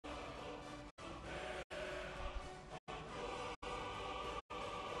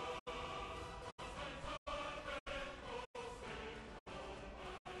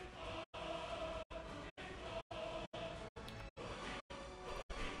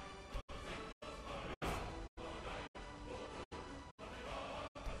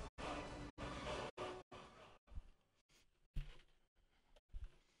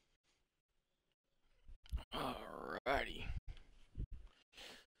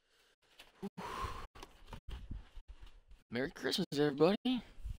Merry Christmas, everybody.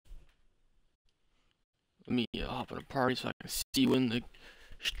 Let me hop on a party so I can see when the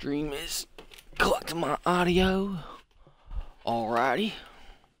stream is collecting my audio. Alrighty.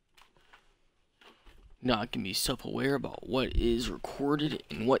 Now I can be self-aware about what is recorded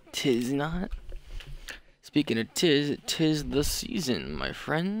and what tis not. Speaking of tis the season, my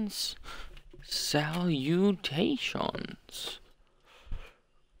friends. Salutations.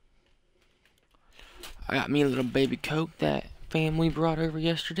 I got me a little baby Coke that family brought over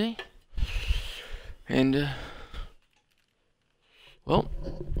yesterday. And, well,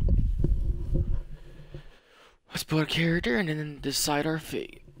 let's build a character and then decide our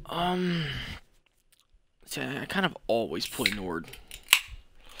fate. See, I kind of always play Nord.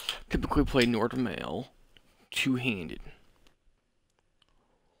 Typically play Nord male, two-handed.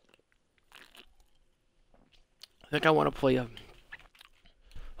 I think I want to play a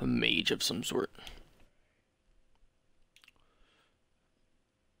mage of some sort.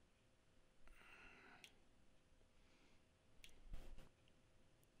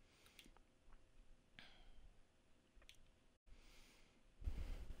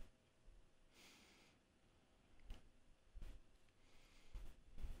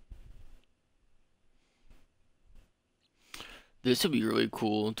 This would be really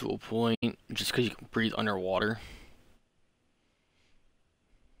cool to a point, just because you can breathe underwater.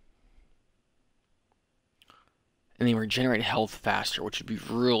 And then regenerate health faster, which would be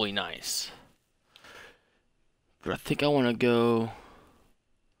really nice. But I think I want to go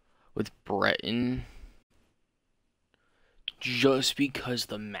with Breton. Just because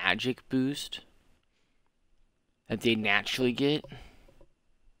the magic boost that they naturally get.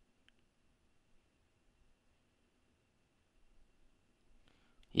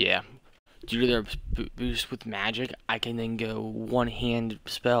 Yeah, due to their boost with magic, I can then go one-hand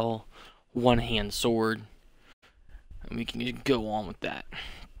spell, one-hand sword, and we can just go on with that.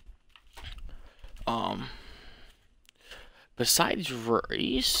 Besides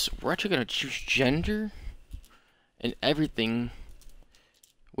race, we're actually gonna choose gender and everything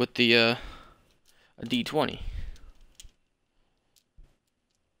with the a D20.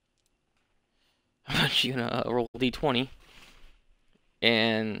 I'm actually gonna roll D20.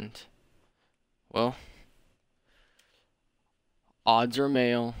 And, well, odds are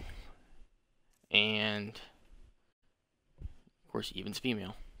male, and, of course, even's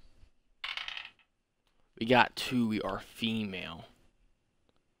female. We got 2, we are female.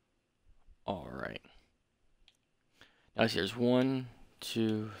 Alright. Now, see, there's 1,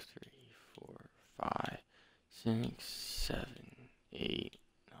 2, 3, 4, 5, 6, 7, 8,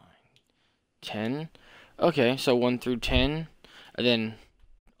 9, 10. Okay, so 1 through 10. And then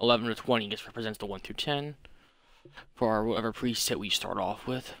 11 to 20 just represents the 1 through 10 for our whatever preset we start off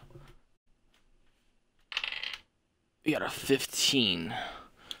with. We got a 15.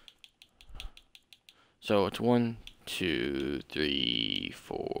 So it's 1, 2, 3,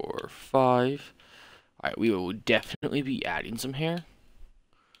 4, 5. Alright, we will definitely be adding some hair.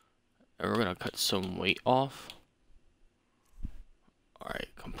 And we're going to cut some weight off.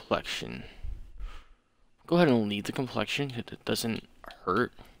 Alright, complexion. Go ahead and leave the complexion. It doesn't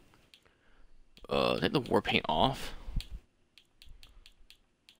hurt. Take the war paint off.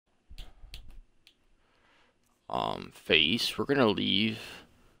 Face. We're gonna leave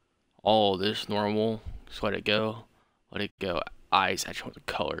all this normal. Just let it go. Let it go. Eyes. Actually want the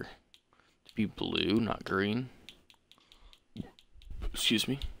color to be blue, not green. Excuse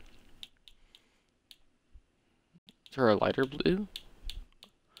me. Is there a lighter blue?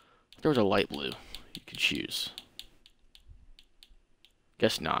 There was a light blue. You could choose.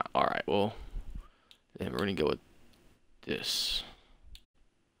 Guess not. Alright, well, then we're gonna go with this.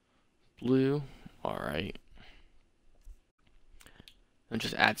 Blue. Alright. And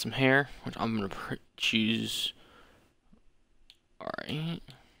just add some hair, which I'm gonna choose. Alright.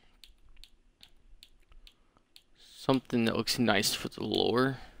 Something that looks nice for the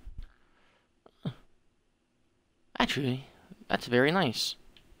lower. Actually, that's very nice.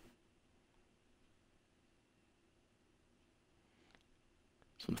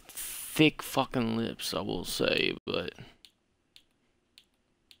 Some thick fucking lips, I will say, but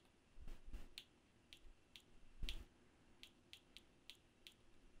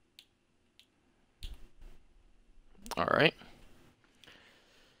all right.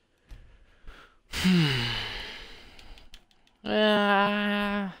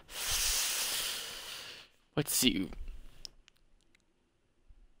 Let's see.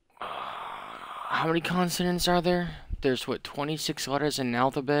 How many consonants are there? There's what, 26 letters in an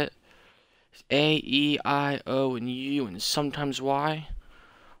alphabet? A, E, I, O, and U, and sometimes Y.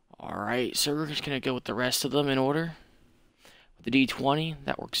 Alright, so we're just gonna go with the rest of them in order. The D20,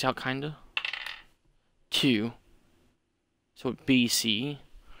 that works out kinda. 2. So BC.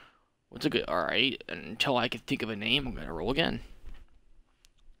 What's a good? Alright, until I can think of a name, I'm gonna roll again.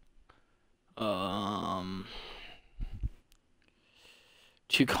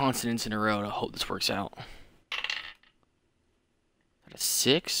 2 consonants in a row. I hope this works out. That a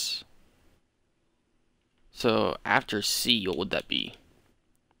 6? So after C, what would that be?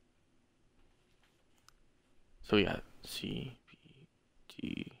 So we got C, B,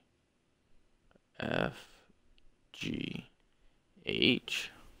 D, F, G,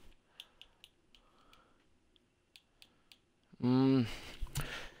 H. Then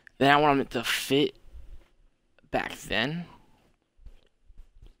I want it to fit back then.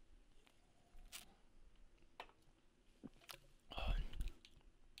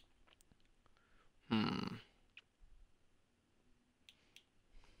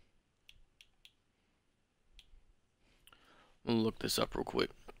 I'm gonna look this up real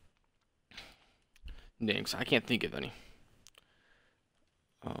quick. Names. I can't think of any.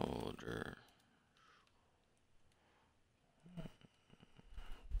 Older.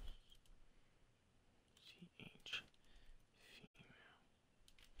 CH. Female.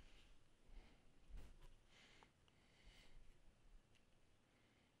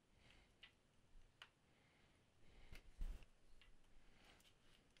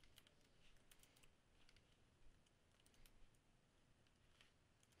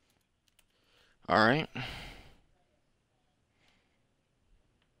 All right.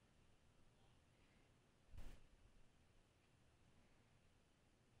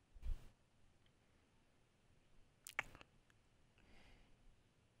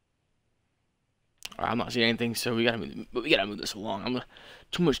 I'm not seeing anything, so we gotta move this along. I'm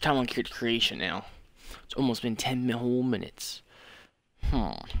too much time on creation now. It's almost been 10 whole minutes.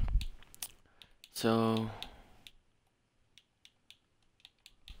 So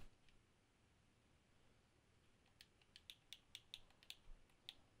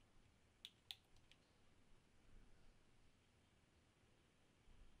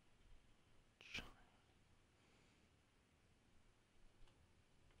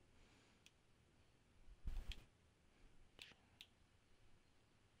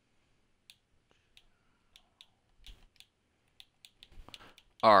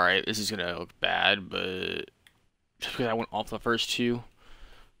alright, this is gonna look bad, but just because I went off the first 2,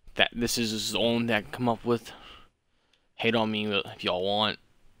 that this is the only that I can come up with. Hate on me if y'all want.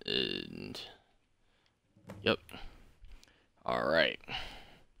 And yep. Alright.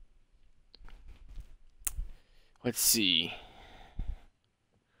 Let's see.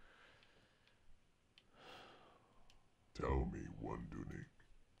 Tell me, Wondernick,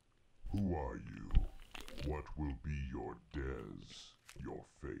 who are you? What will be your your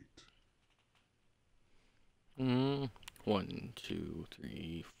fate? 1, 2,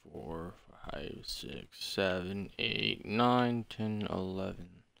 3, 4, 5, 6, 7, 8, 9, 10, 11.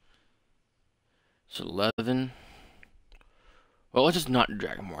 It's 11. Well, let's just not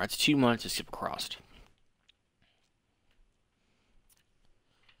drag more. That's too much to skip across.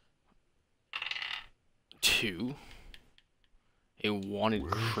 2. A wanted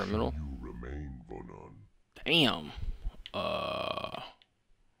criminal. You remain, Vonon? Damn. Alright,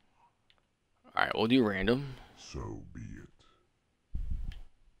 we'll do random. So be it.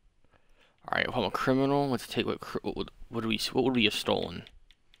 Alright, if I'm a criminal, let's take what would we have stolen?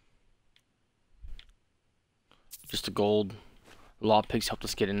 Just the gold. Law pigs helped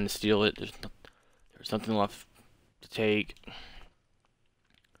us get in and steal it. There's nothing left to take.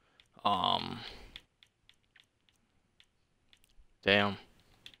 Damn.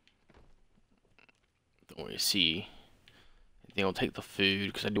 Don't really see. I think I'll take the food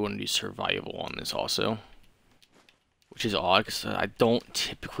because I do want to do survival on this also, which is odd because I don't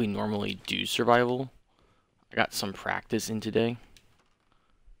typically normally do survival. I got some practice in today.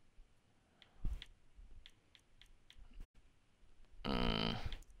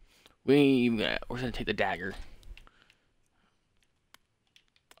 We're gonna take the dagger.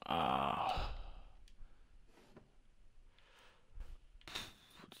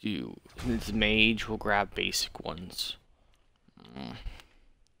 This mage will grab basic ones.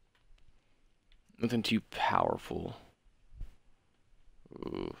 Nothing too powerful.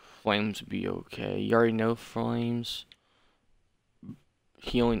 Ooh, flames would be okay. You already know flames.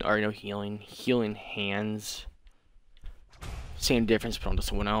 Healing, already know healing. Healing hands. Same difference, put onto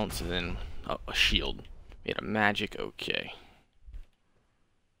someone else, and then a shield. Made of magic, okay.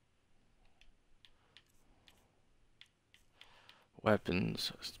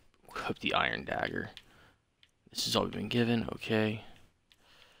 Weapons. Equip the iron dagger. This is all we've been given, okay.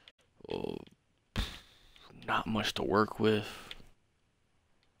 Oh, not much to work with.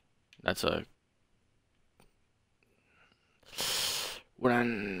 That's a...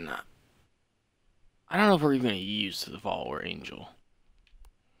 When I don't know if we're even going to use the follower angel.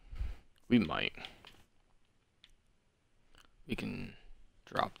 We might. We can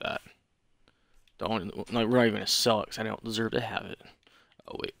drop that. Don't, like, we're not even going to sell it because I don't deserve to have it.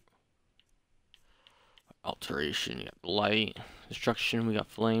 Oh, wait. Alteration, you got light. Destruction, we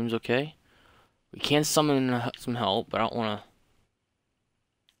got flames, okay. We can summon some help, but I don't want to...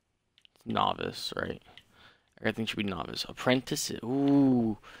 Novice, right? Everything should be novice. Apprentice,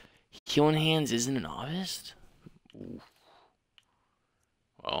 ooh. Healing Hands isn't a novice? Ooh.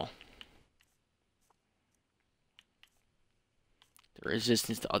 Well. The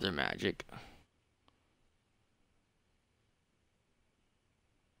resistance to other magic.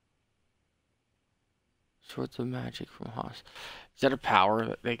 Sorts of magic from Haas. Is that a power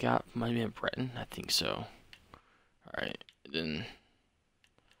that they got? Might be in Breton? I think so. Alright, then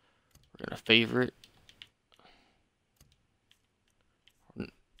we're gonna favorite.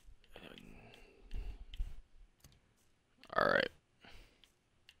 Alright.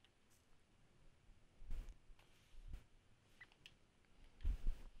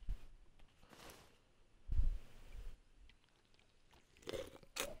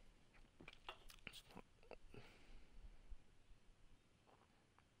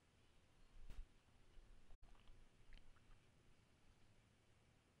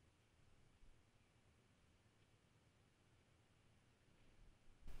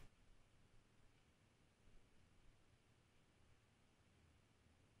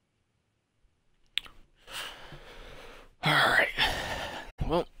 Alright.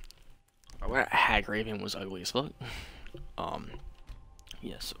 Well, Hag Raven was ugly as fuck.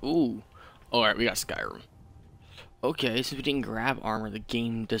 Yes. Ooh. Alright, we got Skyrim. Okay, since we didn't grab armor, the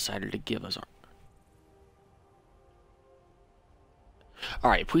game decided to give us armor.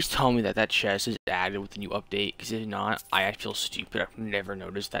 Alright, please tell me that that chest is added with the new update, because if not, I feel stupid. I've never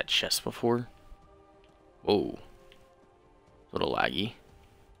noticed that chest before. Whoa. A little laggy.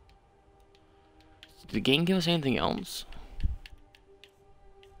 Did the game give us anything else?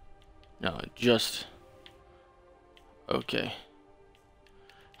 No, just... Okay.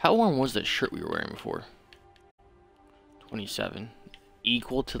 How warm was that shirt we were wearing before? 27.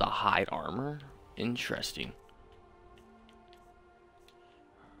 Equal to the hide armor? Interesting.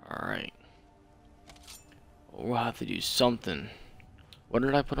 Alright. We'll have to do something. What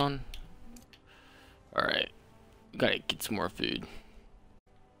did I put on? Alright. Gotta get some more food.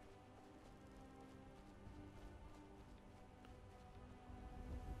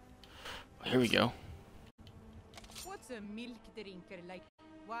 Here we go. What's a milk drinker like?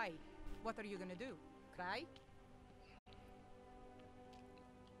 Why? What are you gonna do? Cry?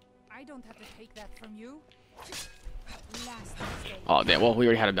 I don't have to take that from you. Oh damn, well we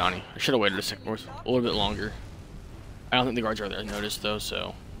already had a bounty. I should have waited a little bit longer. I don't think the guards are there noticed though,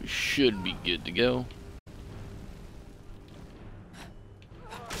 so we should be good to go.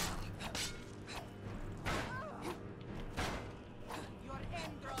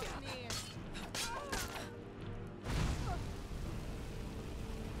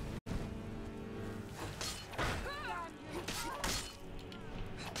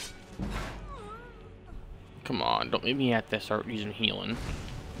 Come on, don't make me have to start using healing.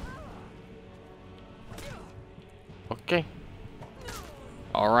 Okay.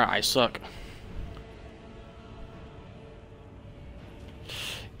 Alright, I suck.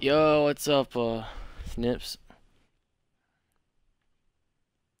 Yo, what's up, Snips?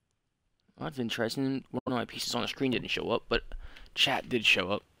 Well, that's interesting. One of my pieces on the screen didn't show up, but chat did show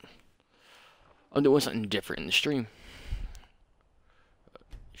up. I'm doing something different in the stream.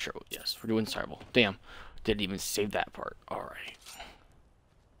 Sure, yes, we're doing survival. Damn, didn't even save that part. Alright.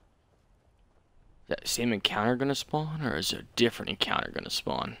 Is that same encounter gonna spawn, or is a different encounter gonna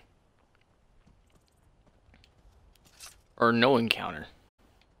spawn? Or no encounter?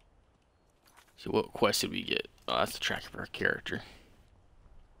 So what quest did we get? Oh, that's the track of our character.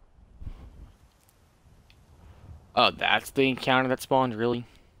 Oh, that's the encounter that spawned, really?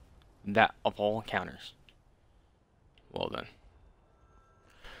 That of all encounters. Well then.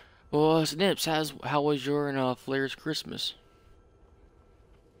 Well, Snips, how was your and Flair's Christmas?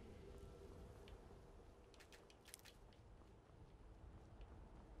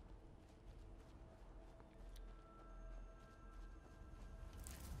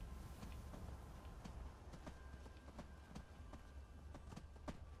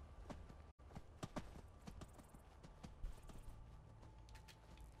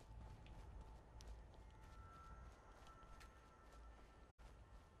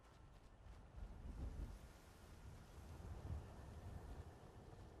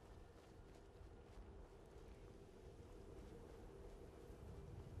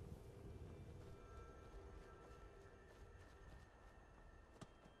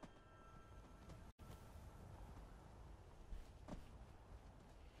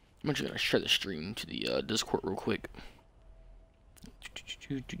 I'm just gonna share the stream to the Discord real quick.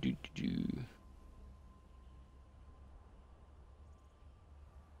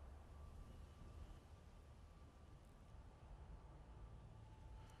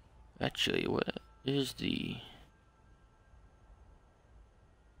 Actually, what is the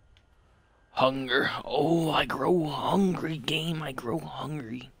hunger? Oh, I grow hungry, game. I grow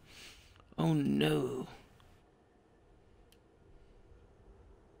hungry. Oh no.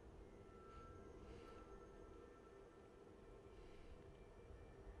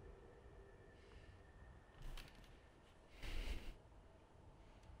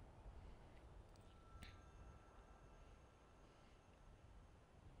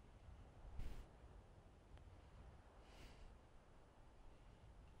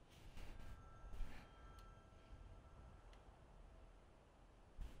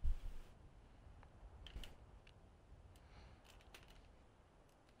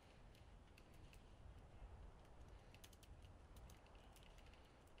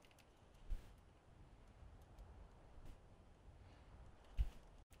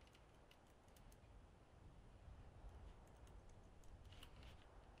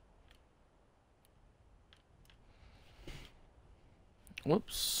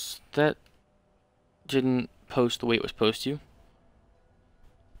 Whoops, that didn't post the way it was supposed to.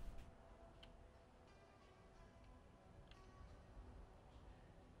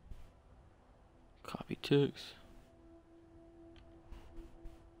 Copy text.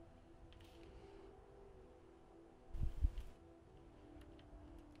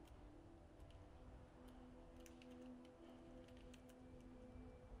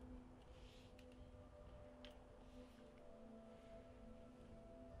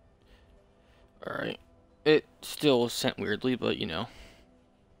 Alright. It still sent weirdly, but you know.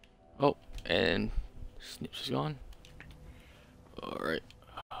 Oh, and Snips is gone. Alright.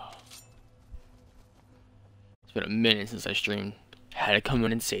 It's been a minute since I streamed. Had to come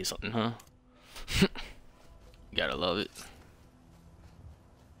in and say something, huh? Gotta love it.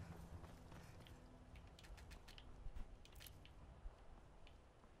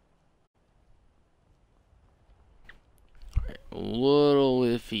 Alright, a little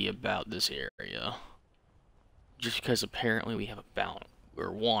iffy about this area. Just because apparently we have a bounty.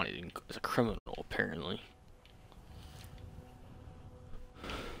 We're wanted as a criminal, apparently.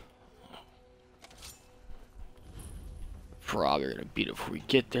 Probably gonna beat it before we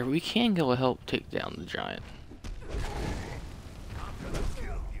get there. We can go help take down the giant.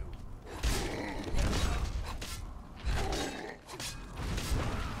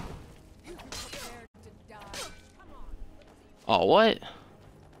 Oh, what?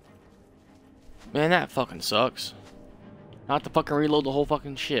 Man, that fucking sucks. Not to fucking reload the whole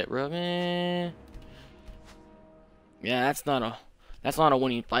fucking shit, bro. Man. Yeah, that's not a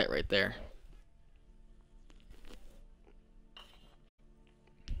winning fight right there.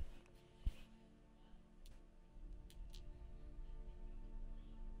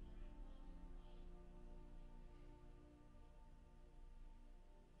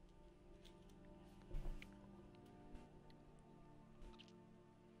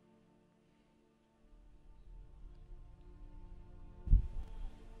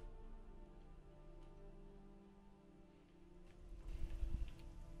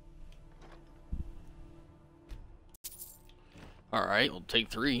 Alright, we'll take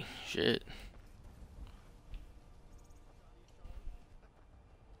 3. Shit.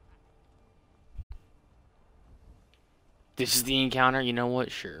 This is the encounter? You know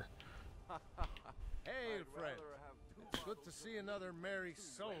what? Sure. Hey, friend. Good to see another merry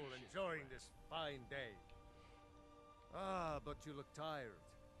soul enjoying this fine day. Ah, but you look tired.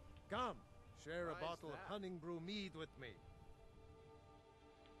 Come, share a bottle of honey brew mead with me.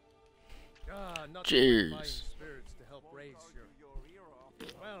 Ah, not Cheers. fine spirits to help raise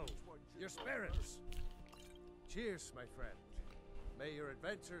your spirits. Cheers, my friend. May your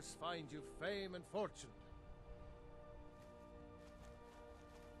adventures find you fame and fortune.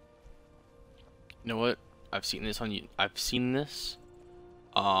 You know what? I've seen this on you. I've seen this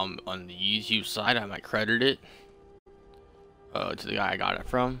on the YouTube side. I might credit it to the guy I got it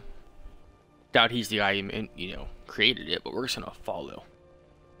from. Doubt he's the guy who, you know, created it, but we're just gonna follow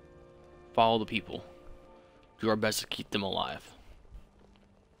the people, do our best to keep them alive.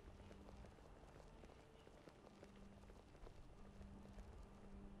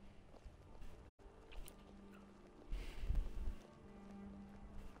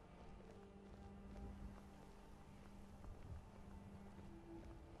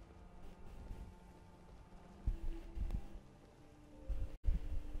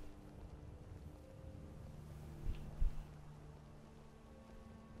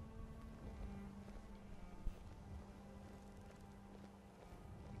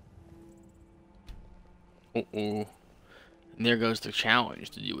 And there goes the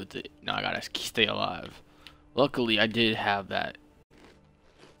challenge to do with it. Now I gotta stay alive. Luckily, I did have that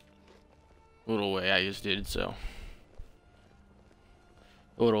little way I just did, so.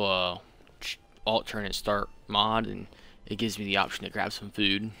 A little, alternate start mod, and it gives me the option to grab some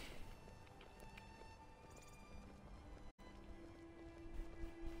food.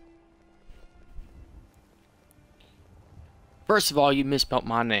 First of all, you misspelled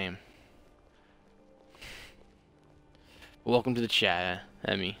my name. Welcome to the chat,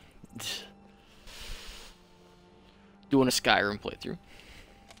 Emmy. Doing a Skyrim playthrough.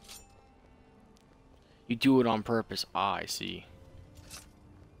 You do it on purpose. Ah, I see.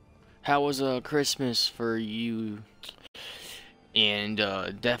 How was Christmas for you? And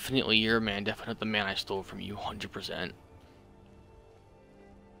definitely your man, definitely the man I stole from you, 100%.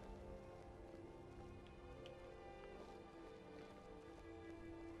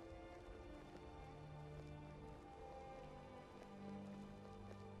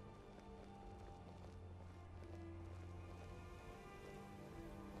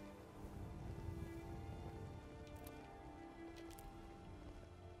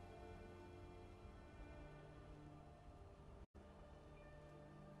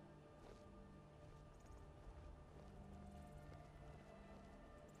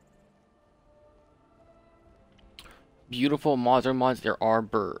 Beautiful mods are mods. There are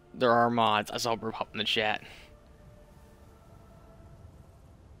mods. I saw Burr pop in the chat.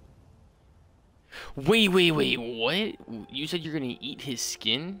 Wait, what? You said you're gonna eat his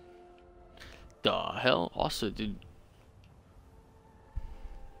skin? The hell? Also, dude.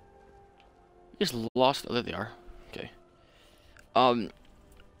 You just lost. Oh, there they are. Okay.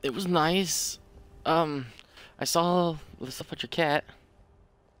 It was nice. I saw the stuff about your cat.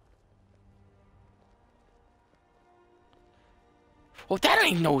 Well, that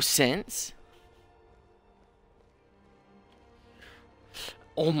ain't no sense.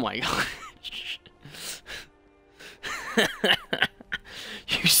 Oh my god.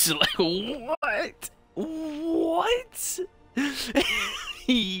 You select what? What?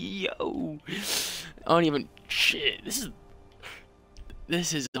 Yo. I don't even shit.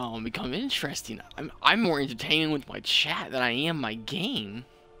 This is become interesting. I'm more entertaining with my chat than I am my game.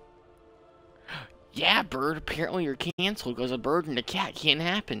 Yeah, Bird, apparently you're canceled because a bird and a cat can't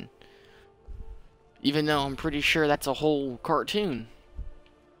happen. Even though I'm pretty sure that's a whole cartoon.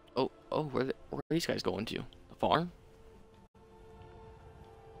 Oh, where are these guys going to? The farm?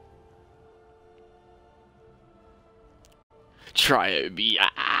 Try it, be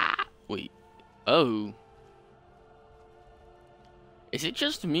wait. Oh. Is it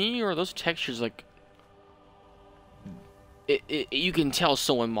just me, or are those textures like... You can tell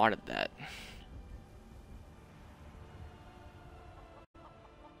someone modded that.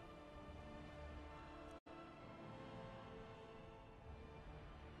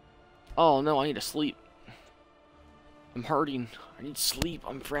 Oh no, I need to sleep. I'm hurting. I need sleep.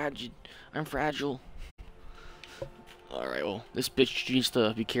 I'm fragile. Alright, well, this bitch needs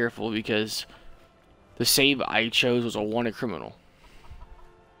to be careful because the save I chose was a wanted criminal.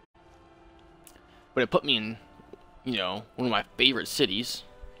 But it put me in, you know, one of my favorite cities.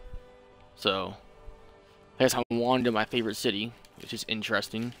 So, I guess I'm wanted in my favorite city, which is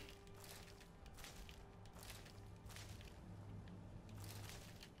interesting.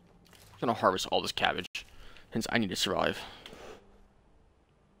 I'm gonna harvest all this cabbage, since I need to survive.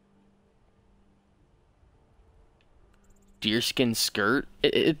 Deerskin skirt?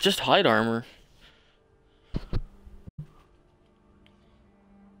 It just hide armor.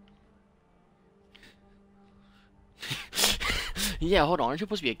 Yeah, hold on. Aren't you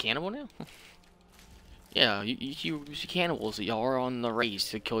supposed to be a cannibal now? Yeah, you cannibals. Y'all are on the race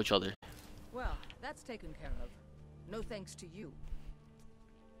to kill each other. Well, that's taken care of. No thanks to you.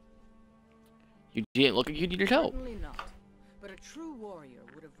 You didn't look like you needed help. Certainly not. But a true warrior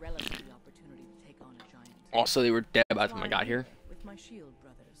would have relished the opportunity to take on a giant. Also, they were dead by the time I got here. With my shield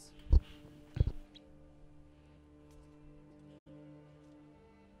brothers.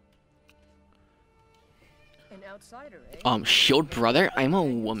 An outsider, eh? Shield brother, I'm a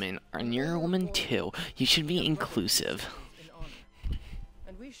woman, and you're a woman too. You should be inclusive.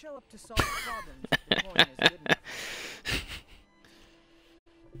 And we show up to solve problems. The coin is good enough.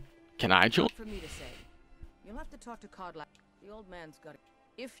 Can I join? Not for me to say. You'll have to talk to Codlack. The old man's got it.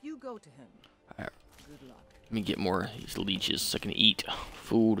 If you go to him, good luck. Let me get more of these leeches so I can eat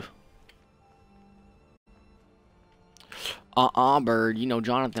food. Bird, you know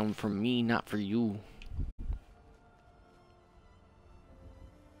Jonathan from me, not for you.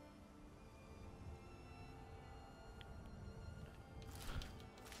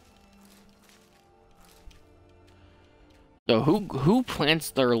 So who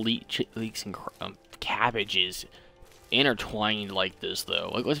plants their leeks and cabbages intertwined like this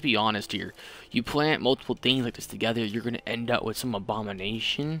though? Like, let's be honest here. You plant multiple things like this together, you're gonna end up with some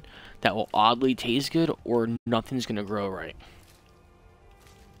abomination that will oddly taste good, or nothing's gonna grow right.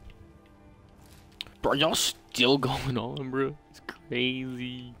 Bro, y'all still going on, bro? It's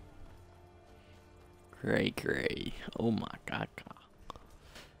crazy. Cray. Oh my god.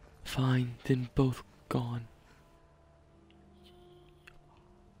 Fine, then both gone.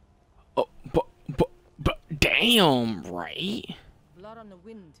 Oh, but damn, right? Blood on the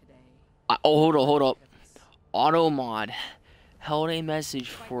wind today. Oh, hold up. Automod held a message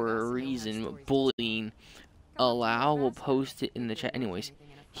for a reason. Bullying. Allow will post it in the chat. Anyways,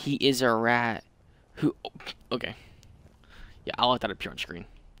 he is a rat. Who? Okay. Yeah, I'll let that appear on screen.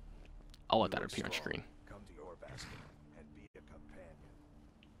 I'll let that appear on screen. Come to your basket and be a companion.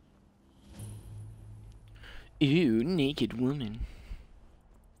 Ew, naked woman.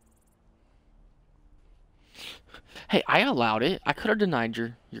 Hey, I allowed it. I could have denied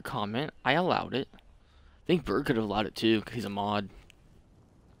your comment. I allowed it. I think Bird could have allowed it too, because he's a mod.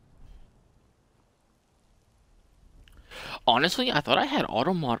 Honestly, I thought I had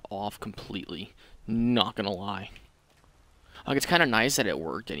auto mod off completely. Not gonna lie. Like, it's kind of nice that it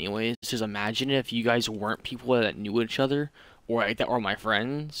worked anyways. Just imagine if you guys weren't people that knew each other, or like that, or my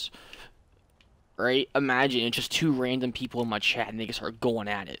friends. Right? Imagine it's just two random people in my chat and they can start going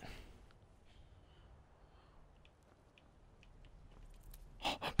at it.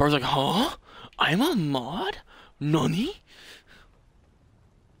 Bird's like, huh? I'm a mod? Nani?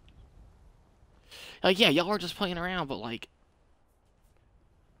 Like, yeah, y'all are just playing around, but like,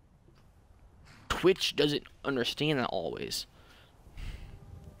 Twitch doesn't understand that always.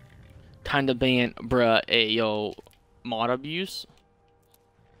 Time to ban, bruh, yo, mod abuse.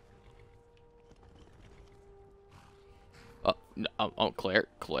 Oh,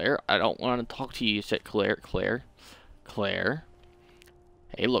 Claire, I don't want to talk to you. You said Claire.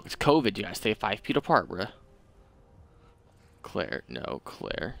 Hey, look, it's COVID. You gotta stay 5 feet apart, bruh. Claire.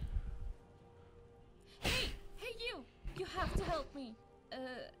 Hey, you! You have to help me.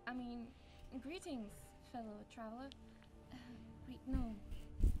 I mean, greetings, fellow traveler. Wait, no.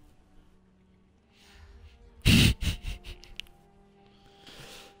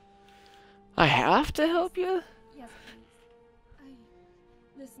 I have to help you? Yes, please.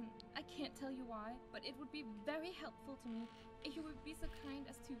 Listen, I can't tell you why, but it would be very helpful to me if you would be so kind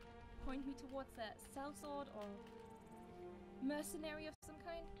as to point me towards a sellsword or mercenary of some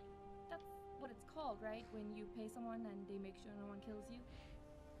kind. That's what it's called, right? When you pay someone and they make sure no one kills you.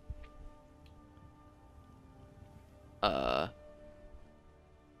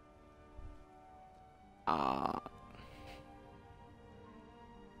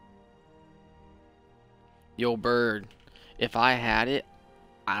 Yo, Bird, if I had it,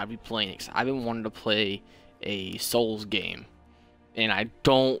 I'd be playing it. 'Cause I've been wanting to play a Souls game, and I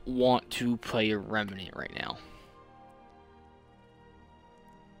don't want to play a Remnant right now.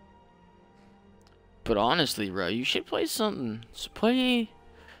 But honestly, bro, you should play something. Play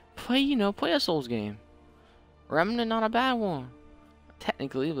a Souls game. Remnant, not a bad one,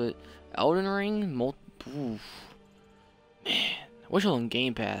 technically, but Elden Ring, oof. Man, I wish it was on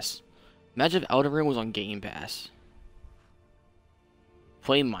Game Pass. Imagine if Elden Ring was on Game Pass.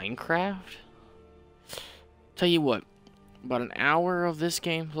 Play Minecraft? Tell you what, about an hour of this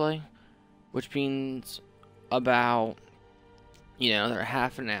gameplay, which means about, another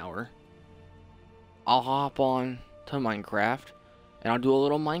half an hour, I'll hop on to Minecraft, and I'll do a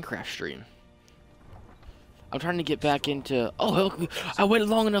little Minecraft stream. I'm trying to get back into... Oh, hell, I waited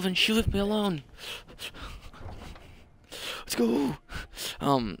long enough and she left me alone. Let's go.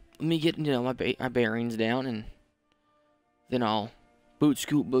 Let me get, my bearings down, and then I'll boot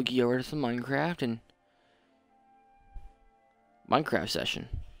scoot boogie over to some Minecraft and Minecraft session.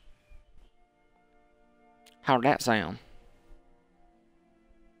 How'd that sound?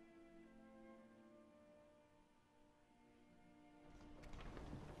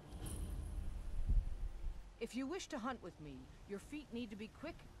 If you wish to hunt with me, your feet need to be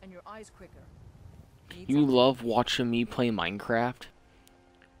quick and your eyes quicker. You love watching me play Minecraft?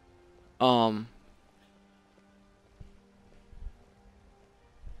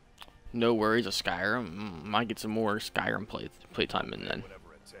 No worries, a Skyrim. Might get some more Skyrim playtime in then.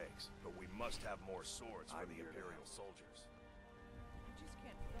 Whatever it takes, but we must have more swords for the Imperial soldiers. You just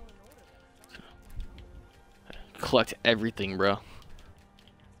can't fill an order. Collect everything, bro.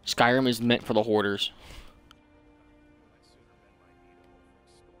 Skyrim is meant for the hoarders.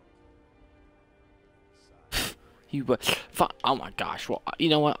 Oh my gosh. Well, you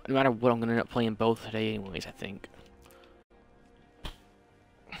know what? No matter what, I'm gonna end up playing both today anyways, I think.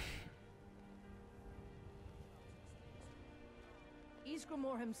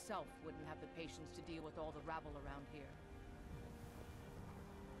 Esquimor himself wouldn't have the patience to deal with all the rabble around here.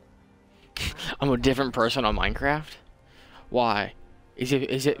 I'm a different person on Minecraft? Why? Is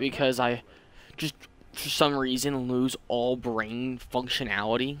it because I just for some reason lose all brain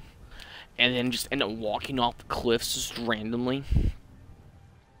functionality and then just end up walking off the cliffs just randomly?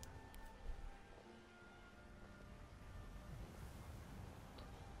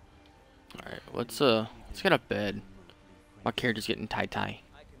 Alright, let's get a bed. My character's getting tie-tie.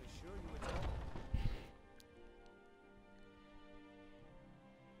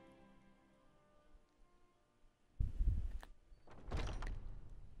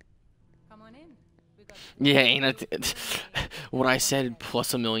 Come on in. We got Yeah, ain't it? What I said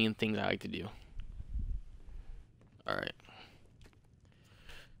plus a million things I like to do. Alright.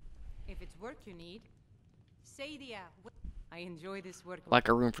 If it's work you need, say the I enjoy this work. Like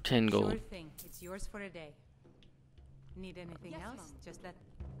a room for 10 gold. Sure thing. It's yours for a day. Need anything else? Mom. Just let.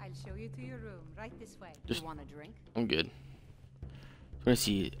 I'll show you to your room. Right this way. Just, you want a drink? I'm good. I'm gonna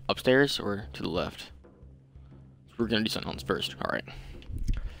see upstairs or to the left. We're gonna do something else first. Alright.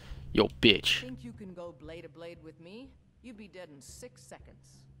 Yo, bitch. Think you can go blade to blade with me? You'd be dead in 6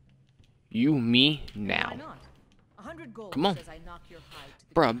 seconds. You, me, now. Why not? 100 gold Come on. says I knock your hide to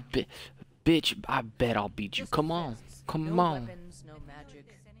the Bruh, ground. bitch, I bet I'll beat you. Just Come on. fists. Come no on. Weapons, no magic,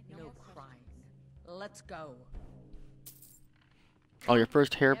 no crying. Let's go. Oh, your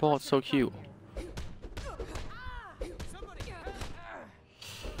first hairball? It's so cute.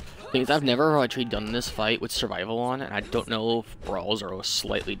 Thing is, I've never actually done this fight with survival on, and I don't know if brawls are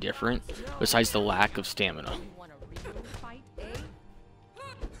slightly different, besides the lack of stamina. You want a real fight, eh?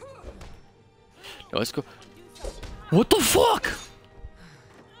 No, let's go. What the fuck?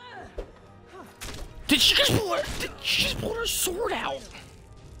 Did she just pull her sword out?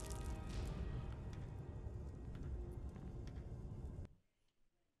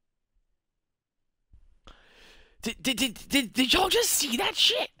 Did y'all just see that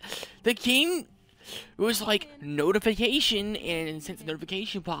shit? The game was like notification, and since the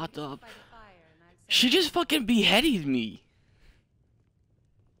notification popped up, she just fucking beheaded me.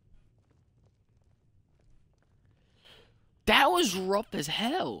 That was rough as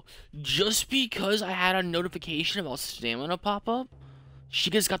hell. Just because I had a notification about stamina pop up, she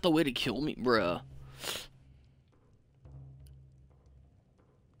just got the way to kill me, bruh.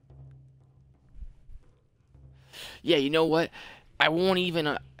 Yeah, you know what? I won't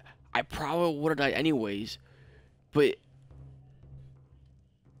even. I probably would have died anyways, but.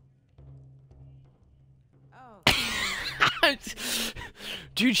 Oh.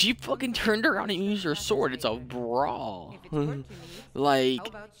 Dude, she fucking turned around and used her sword. It's a brawl. If it's work you need, Like, how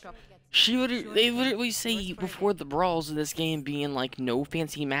about shop? they literally say before the brawls in this game being like no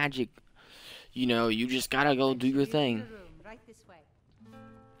fancy magic. You know, you just gotta go do your thing. Right this way.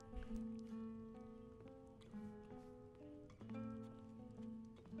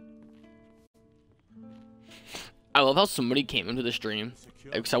 I love how somebody came into the stream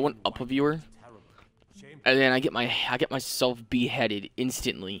because I went up a viewer, and then I get myself beheaded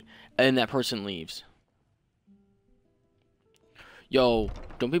instantly, and then that person leaves. Yo,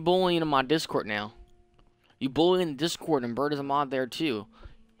 don't be bullying in my Discord now. You bully in Discord, and Bird is a mod there too.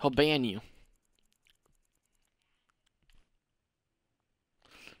 He'll ban you.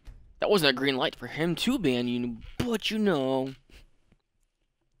 That wasn't a green light for him to ban you, but you know.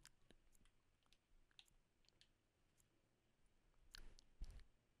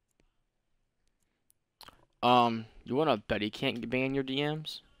 You wanna bet he can't ban your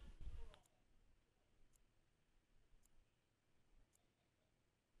DMs?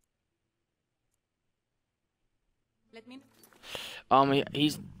 Let me.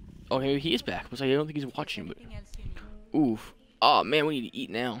 He's okay. He is back. I was like, I don't think he's watching, but oof. Oh man, we need to eat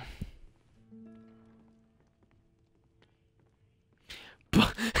now.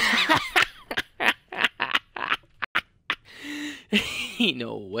 Ain't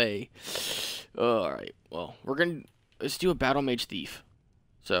no way. Alright, well, let's do a Battle Mage Thief.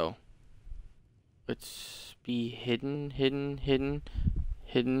 So, let's be hidden. Hey,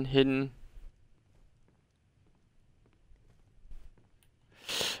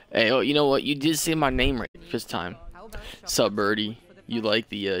 oh, you know what? You did say my name right this time. Sup, Birdie? You like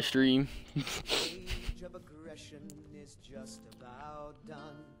the stream?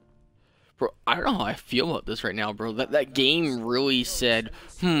 Bro, I don't know how I feel about this right now, bro. That game really said,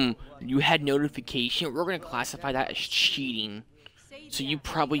 you had notification. We're gonna classify that as cheating. So you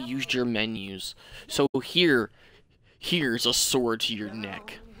probably used your menus. So here's a sword to your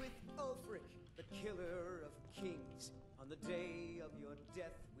neck.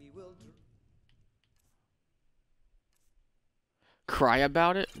 cry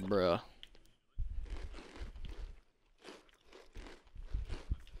about it, bruh.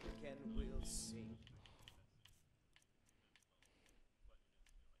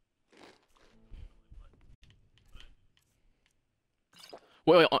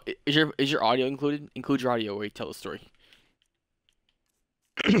 Wait, is your audio included? Include your audio. Wait, tell the story.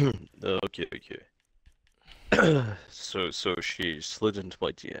 Okay, okay. So she slid into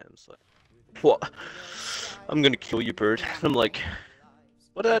my DMs like, "What? I'm gonna kill you, bird." And I'm like,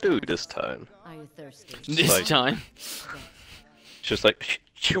 "What did I do this time?" Are you thirsty? This like- time. She's like,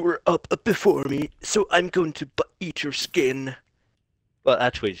 "You were up before me, so I'm going to eat your skin." Well,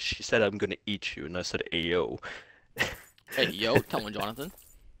 actually, she said, "I'm gonna eat you," and I said, "Ayo." Hey, yo, tell him, Jonathan.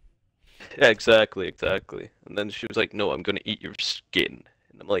 Yeah, exactly, exactly. And then she was like, "No, I'm gonna eat your skin."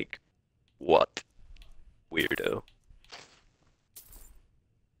 And I'm like, "What? Weirdo."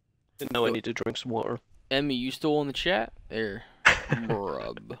 And now I need to drink some water. Emmy, you still in the chat? There.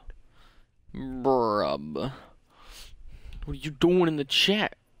 Brub. Brub. What are you doing in the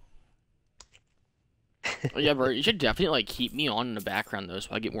chat? Oh, yeah, bro, you should definitely like keep me on in the background though, so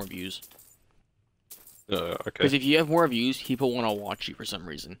I get more views. Okay. Because if you have more views, people want to watch you for some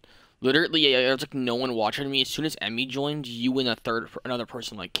reason. Literally, yeah, there's like no one watching me. As soon as Emmy joined, you and another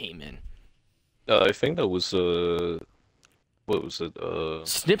person like came in. I think that was what was it?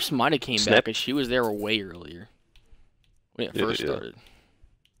 Snips might have came Snip? back, because she was there way earlier when it Yeah, first yeah. started.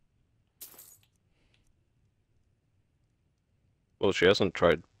 Well, she hasn't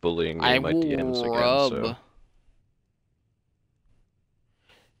tried bullying me I in my will DMs rub. again,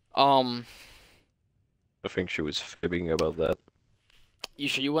 so I think she was fibbing about that. You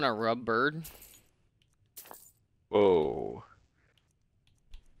sure you want to rub Bird? Whoa.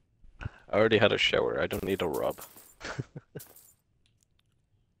 I already had a shower. I don't need a rub.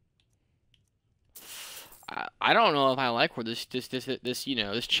 I don't know if I like where this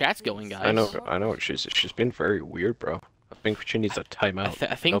this chat's going, guys. I know. She's been very weird, bro. I think she needs a timeout.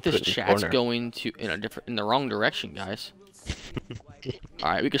 I think Don't put this it in the chat's corner. going in the wrong direction, guys.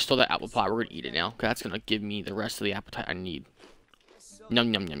 All right, we can steal that apple pie. We're gonna eat it now. 'Cause that's gonna give me the rest of the appetite I need.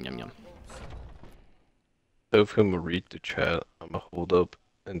 Yum yum yum yum yum. Have him read the chat. I'm gonna hold up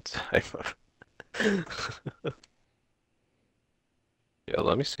and timer. Yeah,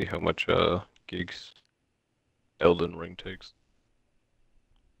 let me see how much gigs Elden Ring takes.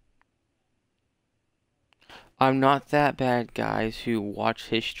 I'm not that bad, guys who watch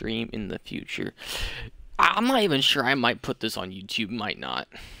his stream in the future. I'm not even sure. I might put this on YouTube. Might not.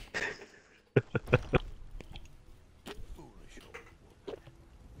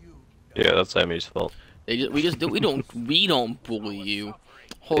 Yeah, that's Emmy's fault. We don't bully you.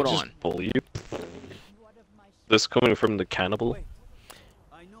 Hold They just on. bully you. This coming from the cannibal?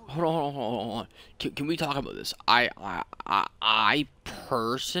 Hold on. Can we talk about this? I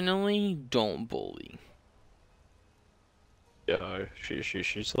personally don't bully. Yeah,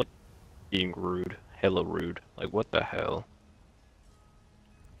 she's like being rude, hella rude. Like what the hell?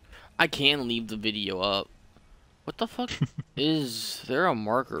 I can leave the video up. What the fuck is there a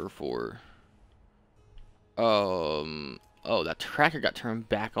marker for? Oh, that tracker got turned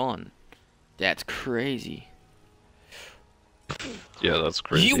back on. That's crazy. Yeah, that's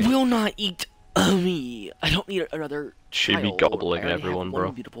crazy. You will not eat me. I don't need another She be child. gobbling I already everyone, have bro.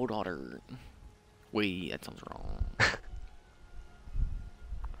 one beautiful daughter. Wait, that sounds wrong.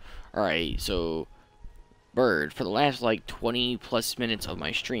 Alright, so Bird, for the last like 20 plus minutes of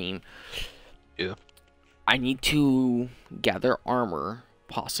my stream, Yeah. I need to gather armor,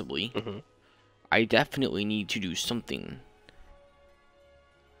 possibly. Mm-hmm. I definitely need to do something.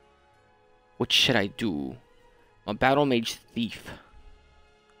 What should I do? A battle mage thief.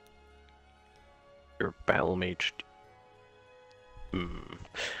 You're a battle mage.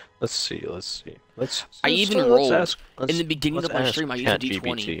 Let's see. I even let's rolled ask, in the beginning of my stream. I used a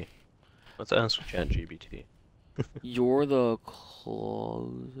D20. Let's ask ChatGPT. You're the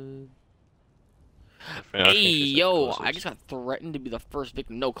closest. I think Hey, she's the yo, I closest. just got threatened to be the first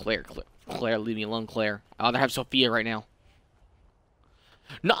victim. No, Claire, leave me alone, Claire. I'd rather have Sophia right now.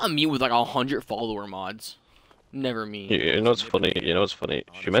 Not me with like 100 follower mods. Never me. You know what's funny?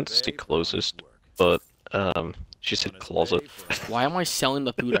 She meant to say closest, but she said closet. Why am I selling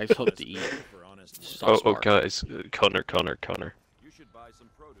the food I hope to eat? This is not Oh, smart. guys, Connor. You should buy some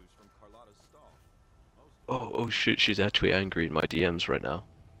produce from Carlotta's stall. Oh shit, she's actually angry in my DMs right now.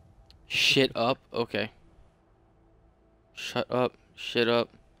 Shit up. Okay. Shut up. Shit up.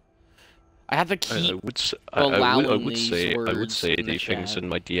 I have to I keep. would say, allowing these I would words say in the the things chat. in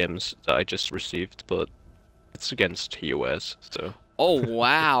my DMs that I just received, but it's against TOS, so Oh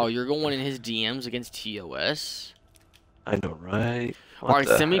wow, you're going in his DMs against TOS. I know, right? What Alright,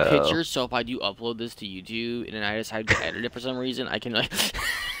 the send me hell? pictures so if I do upload this to YouTube and then I decide to edit it for some reason, I can like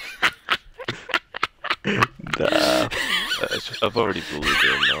Nah. I've already bullied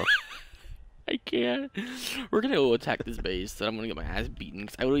him though. I can't. We're gonna go attack this base and I'm gonna get my ass beaten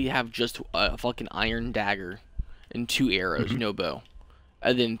because I literally have just a fucking iron dagger and 2 arrows, no bow.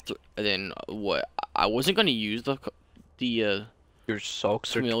 And then what? I wasn't gonna use the Your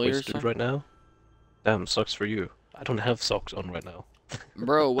socks are Familiar twisted stuff? right now? Damn, sucks for you. I don't have socks on right now.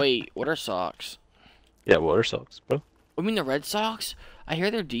 Bro, wait, what are socks? Yeah, water socks, bro. I mean the red socks? I hear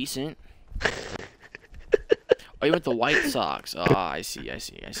they're decent. Oh, you want the white socks? Ah, I see.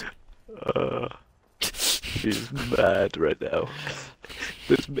 She's mad right now.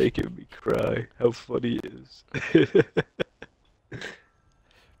 That's making me cry. How funny it is.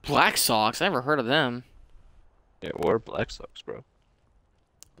 Black socks? I never heard of them. Yeah, or black socks, bro.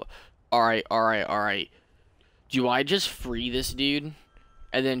 Alright. Do I just free this dude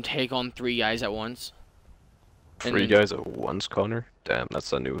and then take on 3 guys at once? And 3 then- guys at once, Connor? Damn,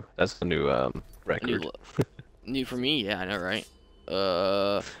 that's a new record. New for me? Yeah, I know, right?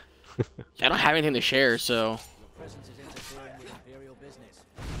 I don't have anything to share, so.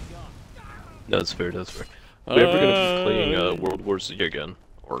 That's fair, that's fair. We're ever gonna be playing World War Z again?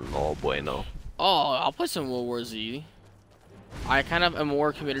 Or no bueno? Oh, I'll play some World War Z. I kind of am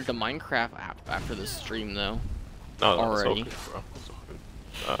more committed to Minecraft after this stream, though. No, already. It's okay, bro. It's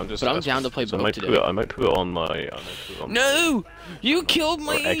okay. I'm just But I'm asking, down to play 'cause I both might today. put it, I might put it on my. No! You killed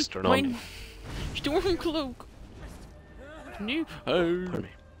my external. storm cloak. No. Oh. Pardon me.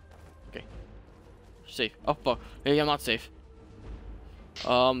 Okay. Safe. Oh fuck. Hey, I'm not safe.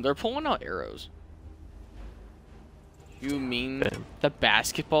 They're pulling out arrows. You mean Damn. the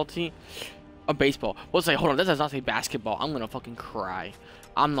basketball team? A baseball. Let's say, hold on. That does not say basketball. I'm gonna fucking cry.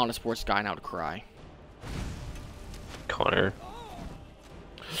 I'm not a sports guy now to cry. Connor.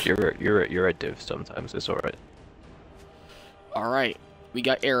 You're a div sometimes. It's alright. All right. We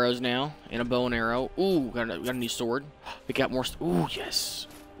got arrows now and a bow and arrow. Ooh, we got a new sword. We got more. Ooh, yes.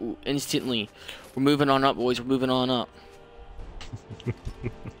 Ooh, instantly. We're moving on up, boys. We're moving on up.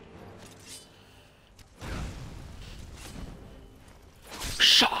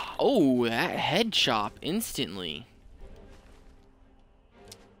 Shot. Oh, that head chop instantly.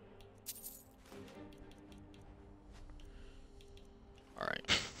 All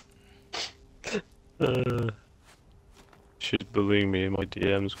right. She's bullying me in my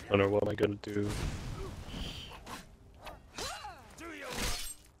DMs, Connor. What am I gonna do?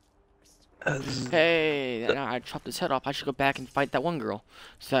 Hey, I chopped his head off. I should go back and fight that one girl.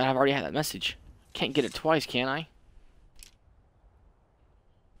 So I've already had that message. Can't get it twice, can I?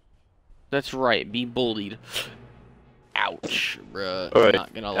 That's right. Be bullied. Ouch, bruh. Alright,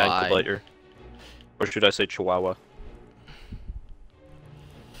 Not gonna lie. ankle biter. Or should I say chihuahua?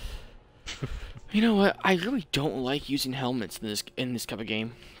 You know what? I really don't like using helmets in this type of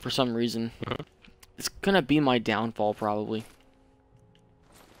game for some reason. It's gonna be my downfall probably.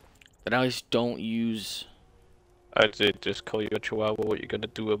 But I just don't use. I did just call you a chihuahua. What you gonna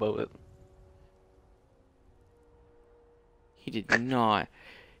do about it? He did not.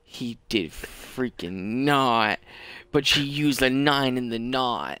 He did freaking not. But she used a 9 in the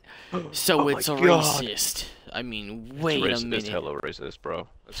not. So Oh it's a my God. racist. I mean, wait a It's minute. hella racist, bro.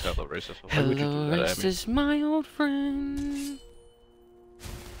 It's hella racist. Why would you Hello, do that at me? racist, my old friend.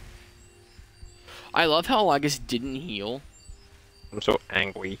 I love how Alagus didn't heal. I'm so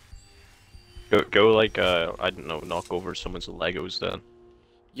angry. Go like I don't know, knock over someone's Legos then.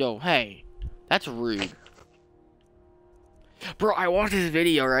 Yo, hey. That's rude. Bro, I watched this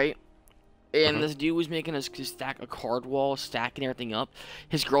video, right? And this dude was making us stack a card wall, stacking everything up.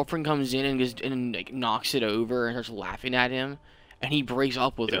 His girlfriend comes in and like knocks it over and starts laughing at him, and he breaks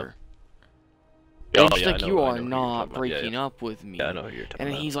up with her. Yeah, And she's yeah, like, I know "You who are you're not talking about. Yeah, breaking yeah. up with me." Yeah, I know who you're talking And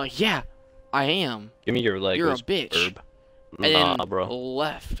then about. he's like, "Yeah, I am." Give me your Legos, You're a bitch. herb. And Nah, then bro.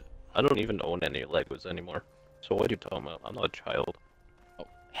 left. I don't even own any Legos anymore. So what are you talking about? I'm not a child. Oh,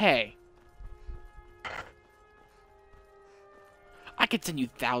 hey. I could send you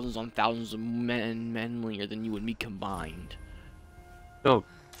thousands on thousands of men manlier than you and me combined. Oh,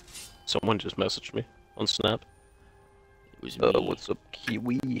 someone just messaged me on Snap. It was me. What's up,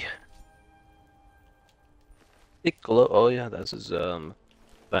 Kiwi? Piccolo. Oh yeah, that's his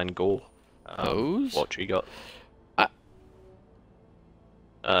Van Gogh. Pose? Watch he got. I-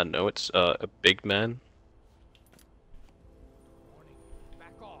 No, it's a big man.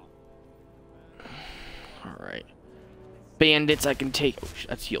 Alright. Bandits I can take. Oh,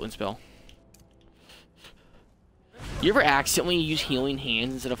 that's healing spell. You ever accidentally use healing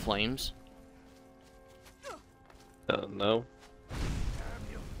hands instead of flames? No.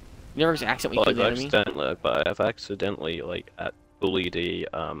 You never accidentally Well, killed the enemy? I've accidentally like bullied a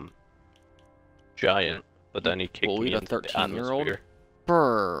giant, but then he kicked Bullied me a into the 13-year-old? atmosphere.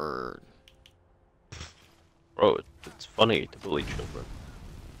 Bird. Bro, it's funny to bully children.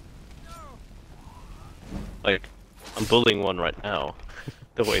 Like, I'm bullying one right now.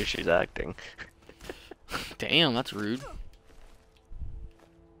 The way she's acting. Damn, that's rude.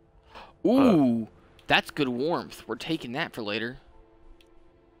 Ooh, that's good warmth. We're taking that for later.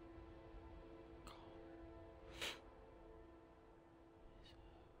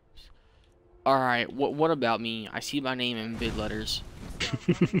 Alright, what about me? I see my name in big letters.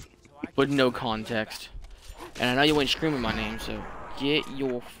 With no context. And I know you ain't screaming my name, so get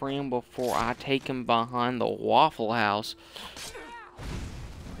your friend before I take him behind the Waffle House.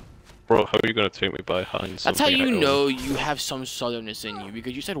 Bro, how are you gonna take me behind something? That's how you I own? know you have some southernness in you,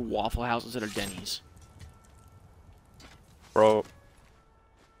 because you said Waffle House instead of Denny's. Bro,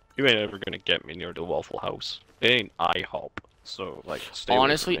 you ain't ever gonna get me near the Waffle House. It ain't IHOP, so like. Stay away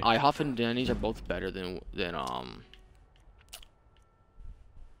Honestly, from me. IHOP and Denny's are both better than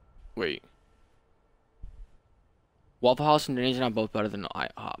Wait. Waffle House and Denny's are not both better than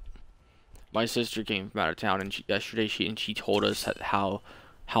IHOP. My sister came from out of town and yesterday she told us how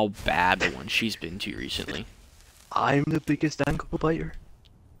bad the one she's been to recently. I'm the biggest ankle biter.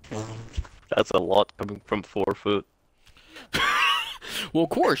 That's a lot coming from 4 foot. Well, of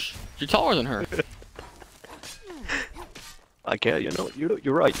course, you're taller than her. I can't.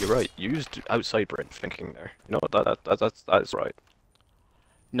 You're right. You used outside brain thinking there. You know that's right.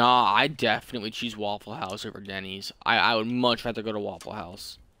 Nah, I definitely choose Waffle House over Denny's. I would much rather go to Waffle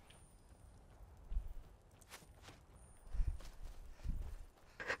House.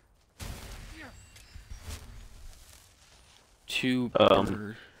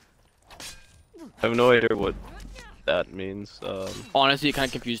 I have no idea what that means. Honestly, it kind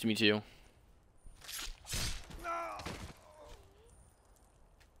of confused me too.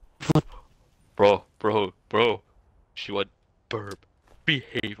 Bro. She would burp.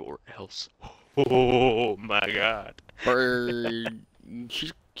 Behave or else. Oh my god. Bird,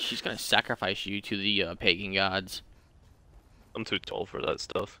 she's gonna sacrifice you to the pagan gods. I'm too tall for that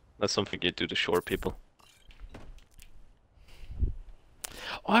stuff. That's something you do to short people.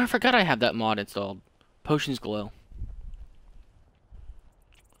 Oh, I forgot I have that mod installed. Potions Glow.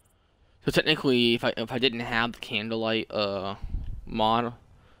 So technically, if I didn't have the candlelight mod,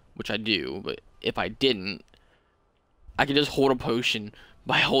 which I do, but if I didn't, I could just hold a potion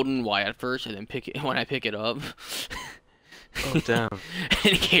by holding Y at first, and then pick it when I pick it up. Oh damn!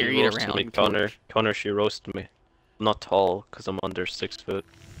 And carry it Roasted around. me, Connor, she roasted me. I'm not tall, cause I'm under 6 foot.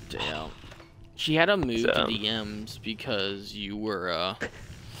 Damn. She had to move Damn. to DMs because you were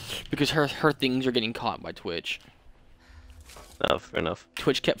because her things are getting caught by Twitch. No, fair enough.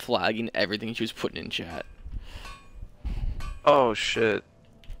 Twitch kept flagging everything she was putting in chat. Oh shit.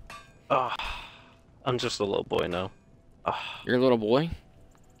 I'm just a little boy now. You're a little boy?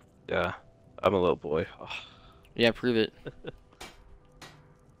 Yeah, I'm a little boy. Yeah, prove it.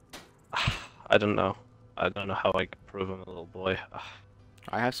 I don't know. I don't know how I can prove I'm a little boy.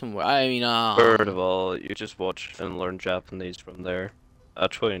 I have some. I mean, First of all, you just watch and learn Japanese from there.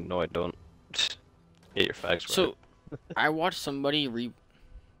 Actually, no, I don't. Get your facts right. So, I watched somebody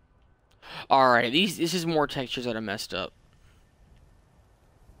Alright, this is more textures that are messed up.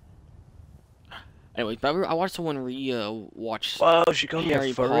 Anyways, but I watched someone watch Wow, she called me Harry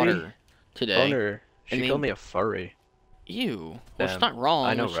a furry. Potter today. Connor, she and called me a furry. Ew. Well, it's Damn. not wrong.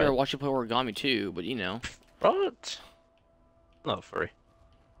 I know, Sure, I right? watched you play origami too, but you know. What? Not furry.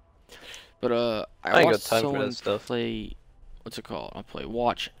 But I I ain't watched got time for someone that stuff. play. What's it called?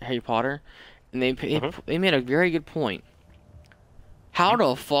 Watch Harry Potter, and they Mhm. they made a very good point. How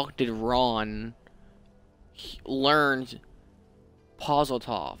the fuck did Ron learn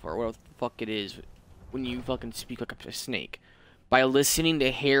Pozotov or whatever the fuck it is when you fucking speak like a snake? By listening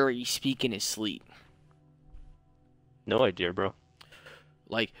to Harry speak in his sleep. No idea, bro.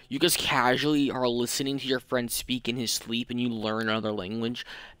 Like, you just casually are listening to your friend speak in his sleep and you learn another language.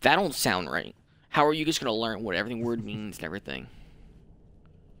 That don't sound right. How are you just gonna learn what every word means and everything?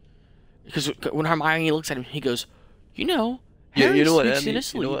 Because when Hermione looks at him, he goes, you know, Harry you know what, speaks in Emmy? his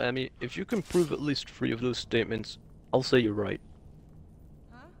sleep. You know what, Emmy? If you can prove at least 3 of those statements, I'll say you're right.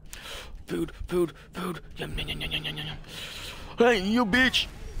 Food. Yum, yum, yum, yum, yum, yum, yum. Hey, you bitch!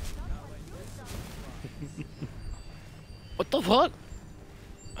 What the fuck?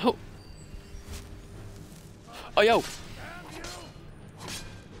 Oh. Oh, yo.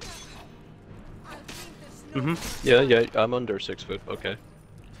 Yeah, I'm under 6 foot, okay.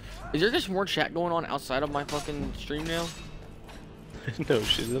 Is there just more chat going on outside of my fucking stream now? No,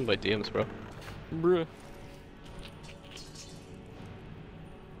 she's in my DMs, bro. Bruh.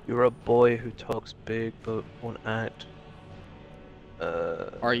 You're a boy who talks big but won't act.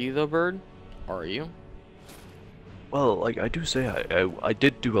 Are you the bird? Are you? Well, like I do say, I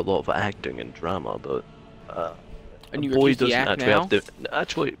did do a lot of acting and drama, but And a you boy refuse to doesn't act actually now?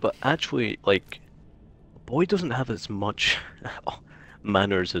 have to. Actually, like a boy doesn't have as much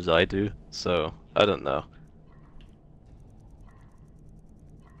manners as I do. So I don't know.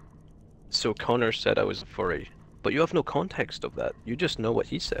 So Connor said I was a furry, but you have no context of that. You just know what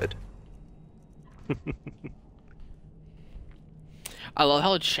he said. I love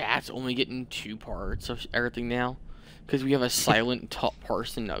how chat's only getting 2 parts of everything now, because we have a silent top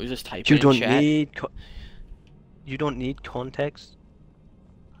person that was just typing in chat. You don't need context.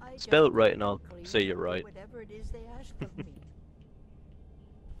 Spell it right and I'll say you're right. Whatever it is they ask of me.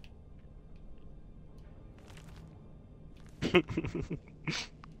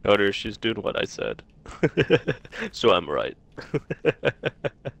 Connor, she's doing what I said. So I'm right.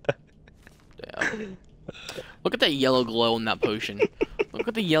 Damn. Look at that yellow glow in that potion. Look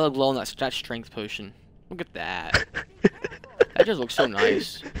at the yellow glow in that strength potion. Look at that. That just looks so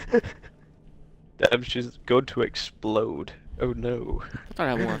nice. Damn, she's going to explode. Oh no. I thought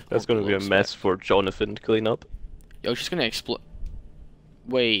I had more. That's gonna be a mess for Jonathan to clean up. Yo, she's gonna explode.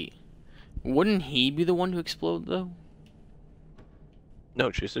 Wait. Wouldn't he be the one to explode, though?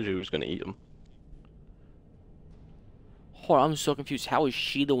 No, she said she was gonna eat him. Hold on, I'm so confused. How is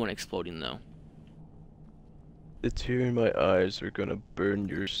she the one exploding, though? The tear in my eyes are gonna burn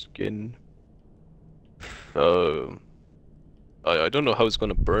your skin. I don't know how it's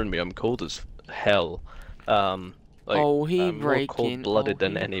gonna burn me. I'm cold as hell. Like, Oh, he I'm more breaking. cold-blooded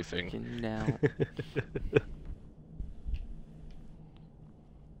than he anything. breaking now.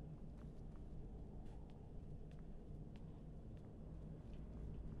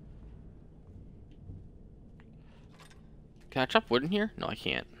 Can I chop wood in here? No, I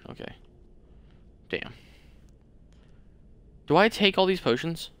can't. Okay. Damn. Do I take all these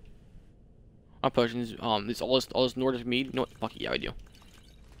potions? Not potions. This all this Nordic mead. No, fuck yeah, I do.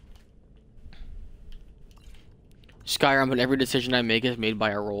 Skyrim, but every decision I make is made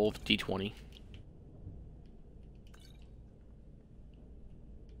by a roll of d20.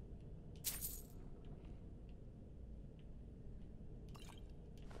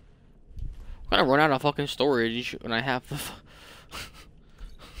 I'm gonna run out of fucking storage when I have the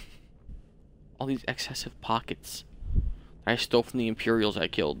all these excessive pockets I stole from the Imperials I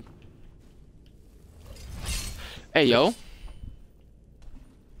killed. Hey, yo.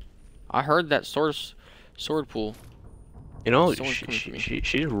 I heard that sword pool. You know, Someone's coming for me.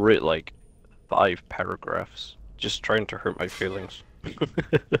 she wrote like 5 paragraphs just trying to hurt my feelings.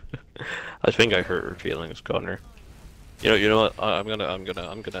 I think I hurt her feelings, Connor. You know what? I'm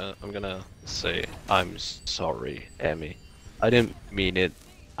gonna say I'm sorry, Emmy. I didn't mean it.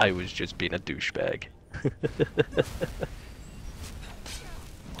 I was just being a douchebag.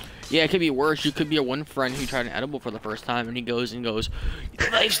 Yeah, it could be worse. You could be a one friend who tried an edible for the first time, and he goes,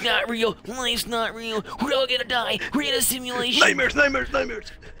 "Life's not real. Life's not real. We're all gonna die. We're in a simulation." Nightmares, nightmares,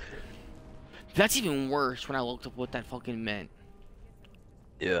 nightmares. That's even worse when I looked up what that fucking meant.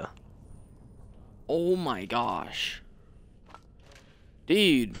 Yeah. Oh my gosh.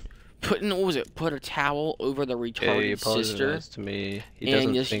 Dude, what was it? Put a towel over the retarded sister. To me. He and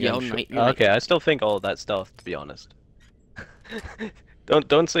doesn't just think yell I'm sure. nightmare. Okay, I still think all of that stuff, to be honest.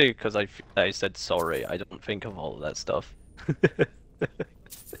 Don't say because I said sorry. I don't think of all of that stuff.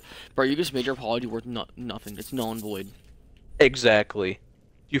 Bro, you just made your apology worth nothing. It's null and void. Exactly.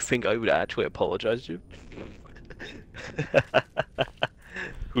 You think I would actually apologize to you?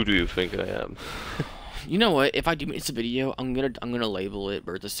 Who do you think I am? You know what? If I do make this video, I'm gonna label it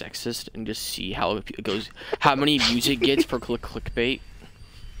Birds of Sexist and just see how it goes, how many views it gets for clickbait.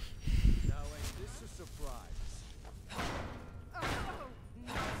 Now ain't this a surprise?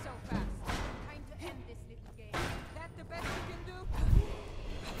 Not so fast. Time to end this little game. That the best you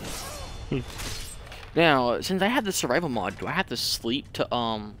can do? Now, since I have the survival mod, do I have to sleep to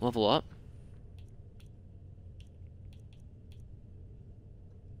level up?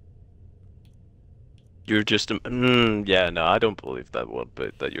 You're just yeah, no, I don't believe that one,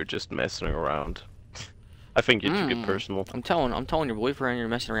 but that you're just messing around. I think you took it personal. I'm telling your boyfriend you're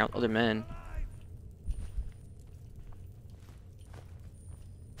messing around with other men.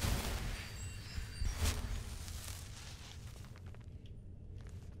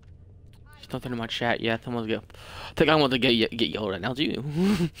 There's nothing in my chat yet. I think I want to get yelled at now too.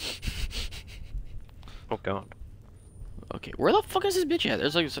 Oh god. Okay. Okay, where the fuck is this bitch at?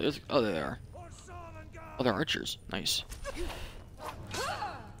 There's like, oh, there they are. Oh, they're archers. Nice.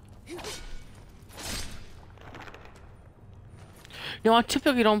 No, I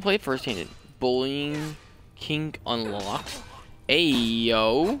typically don't play first-handed. Bullying kink unlocked.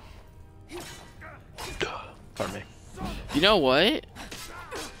 Ayo. Pardon me. You know what?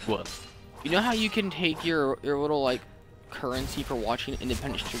 What? You know how you can take your little like currency for watching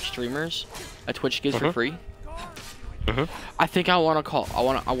independent streamers that Twitch gives for free? I think I want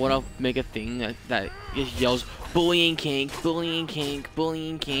to make a thing that just yells bullying kink, bullying kink,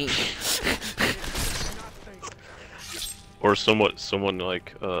 bullying kink. Or someone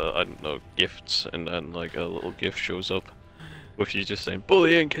like I don't know, gifts, and then like a little gift shows up with you just saying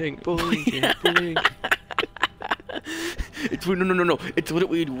bullying kink, bullying kink, bullying kink. It's no. It's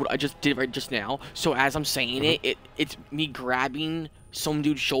literally what I just did right just now. So as I'm saying it's me grabbing some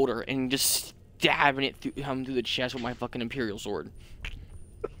dude's shoulder and just stabbing it through the chest with my fucking Imperial sword.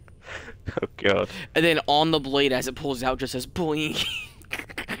 Oh god. And then on the blade as it pulls out just says bullying.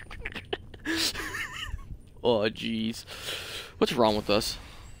 Oh jeez. What's wrong with us?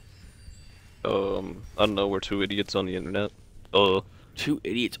 I don't know, we're two idiots on the internet. Two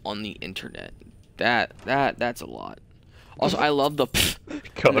idiots on the internet. That's a lot. Also, I love the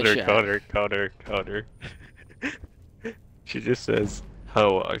Connor. She just says,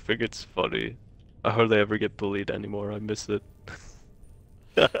 "How I think it's funny. I hardly ever get bullied anymore. I miss it."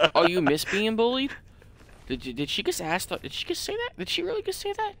 Oh, you miss being bullied? Did she just ask? Did she just say that? Did she really just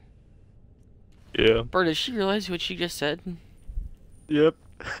say that? Yeah. Bro, did she realize what she just said? Yep.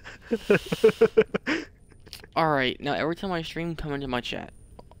 Alright, now every time I stream, come into my chat.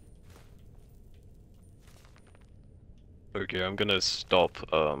 Okay, I'm gonna stop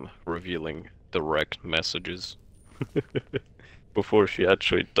revealing direct messages before she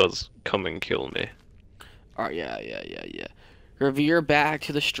actually does come and kill me. Alright, yeah. Revere back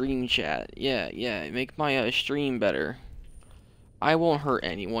to the stream chat. Yeah, make my stream better. I won't hurt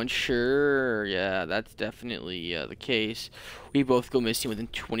anyone. Sure, yeah, that's definitely the case. We both go missing within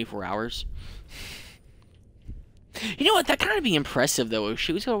 24 hours. You know what? That kind of be impressive, though. If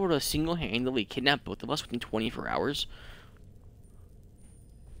she was able to single-handedly kidnap both of us within 24 hours.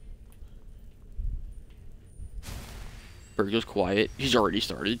 Bird goes quiet. He's already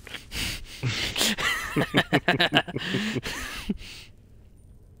started.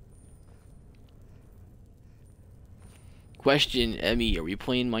 Question, Emmy, are we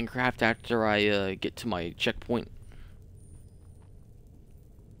playing Minecraft after I get to my checkpoint?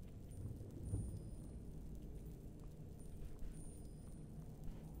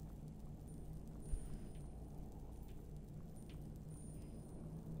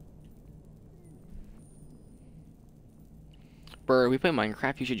 Bird, we play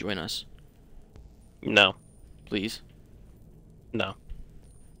Minecraft, you should join us. No. Please? No.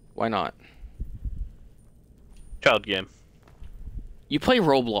 Why not? Child game. You play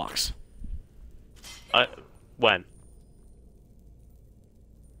Roblox. When?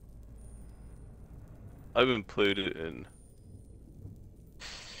 I haven't played it in,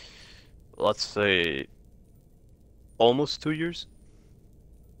 let's say, almost 2 years?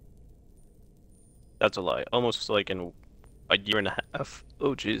 That's a lie. Almost like in a year and a half.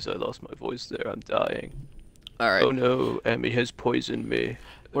 Oh jeez, I lost my voice there. I'm dying. Alright. Oh no, Emmy has poisoned me.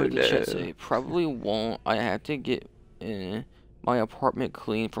 What did the no. chat say? Probably won't. I have to get my apartment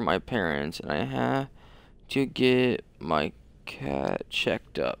clean for my parents, and I have to get my cat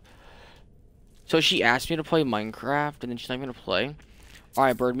checked up. So she asked me to play Minecraft, and then she's not gonna play.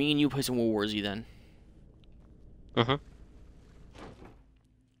 Alright, Bird, me and you play some World War Z then.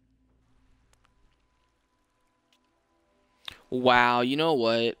 Wow, you know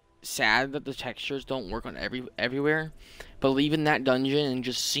what? Sad that the textures don't work on everywhere, but leaving that dungeon and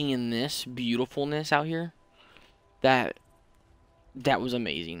just seeing this beautifulness out here, that was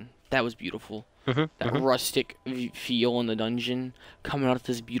amazing. That was beautiful. That rustic feel in the dungeon, coming out of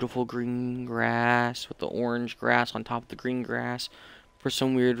this beautiful green grass with the orange grass on top of the green grass. For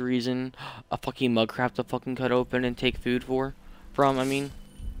some weird reason, a fucking mugcraft to fucking cut open and take food from. I mean,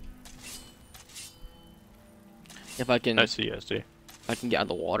 if I can. I see. If I can get out of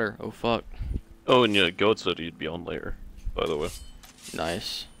the water. Oh fuck. Oh, and yeah, Goat said he'd be on later, by the way.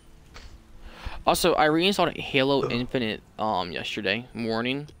 Nice. Also, I reinstalled Halo Infinite yesterday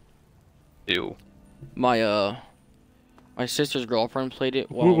morning. Ew. My sister's girlfriend played it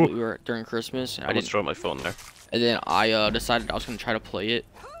while we were during Christmas. I didn't throw my phone there. And then I decided I was gonna try to play it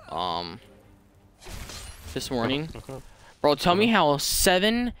this morning. Bro, tell me how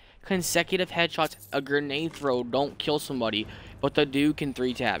 7 consecutive headshots a grenade throw don't kill somebody, but the dude can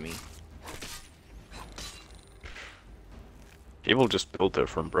 3-tap me. People just built there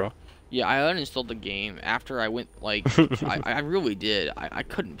from, bro. Yeah, I uninstalled the game after I went like I really did. I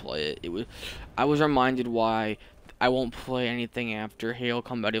couldn't play it. I was reminded why I won't play anything after Halo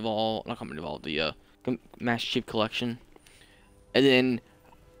Combat Evolved, not Combat Evolved, the Master Chief Collection. And then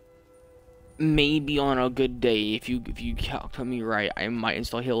maybe on a good day, if you calculate me right, I might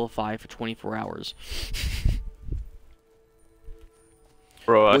install Halo 5 for 24 hours.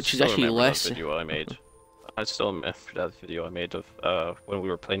 Bro, Which is actually less. That video I made. I still remember that video I made of when we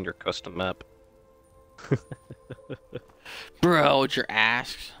were playing your custom map. Bro, it's your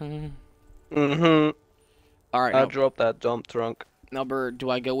ass. Mm-hmm. Alright, I dropped that dump trunk. now, Bird, do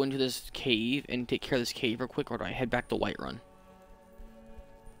I go into this cave and take care of this cave real quick, or do I head back to Whiterun?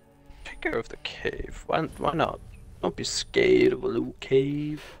 Take care of the cave. Why not? Don't be scared of a little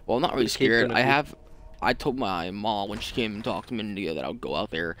cave. Well, I'm not really The cave scared. gonna I told my mom when she came and talked to me India that I would go out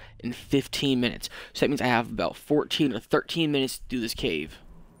there in 15 minutes. So that means I have about 14 or 13 minutes to do this cave.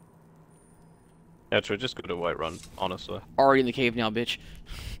 Yeah, so just go to Whiterun, honestly. Already in the cave now, bitch.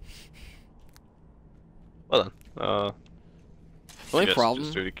 Well then, The only just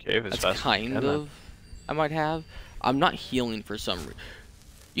problem do the cave as that's fast as you kind can, of I might have, I'm not healing for some reason.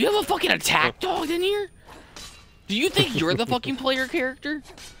 You have a fucking attack dog in here? Do you think you're the fucking player character?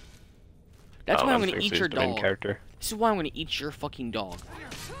 That's why I'm gonna eat your dog. Character. This is why I'm gonna eat your fucking dog.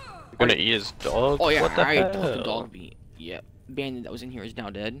 You're gonna eat his dog? Oh yeah, what the I ate the hell? fucking dog meat. Yeah, bandit that was in here is now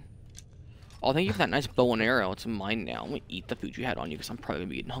dead. Oh, thank you for that nice bow and arrow. It's mine now. I'm gonna eat the food you had on you because I'm probably gonna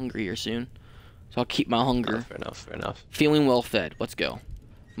be getting hungry here soon. So I'll keep my hunger. Fair enough, fair enough. Feeling well fed. Let's go.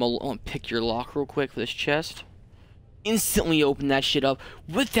 I'm gonna pick your lock real quick for this chest. Instantly open that shit up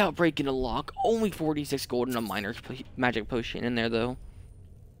without breaking a lock. Only 46 gold and a minor magic potion in there though.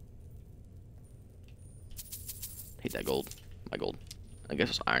 Hate that gold. My gold. I guess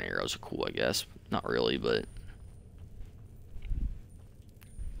those iron arrows are cool, I guess. Not really, but...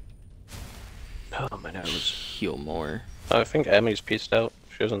 Oh, my nose. Heal more. I think Emmy's pieced out.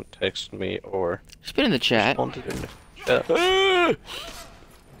 She hasn't texted me or She's been in the chat. responded in the chat.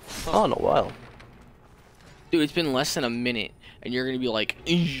 Oh, in a while. Dude, it's been less than a minute, and you're gonna be like,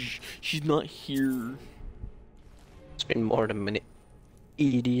 she's not here. It's been more than a minute.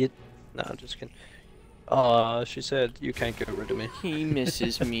 Idiot. No, I'm just kidding. She said you can't get rid of me. He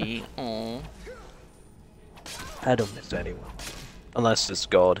misses me. Aww. I don't miss anyone. Unless it's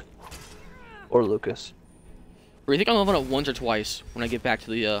God. Or Lucas. Or you think I'm leveling up once or twice when I get back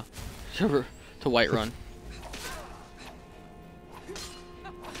to the server to Whiterun?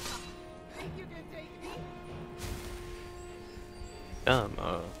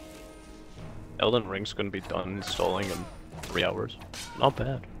 Elden Ring's gonna be done installing in 3 hours. Not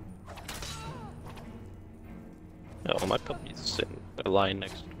bad. Oh, my puppy's sitting, lying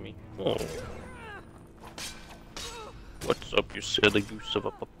next to me. Oh. What's up, you silly goose of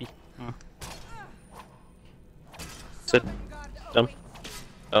a puppy? Huh? Sit down.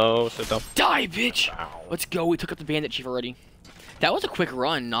 Oh, sit down. Die, bitch! Ow. Let's go. We took up the bandit chief already. That was a quick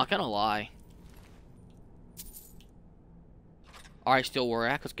run, not gonna lie. Alright, still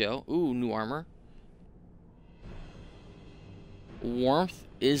Warak, let's go. Ooh, new armor. Warmth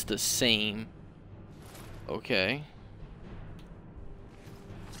is the same. Okay.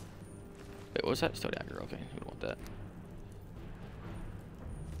 Wait, what's that? Stow dagger, okay. We don't want that.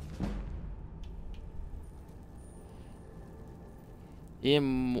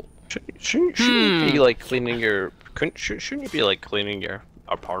 Shouldn't you be like cleaning your... Shouldn't you be like cleaning your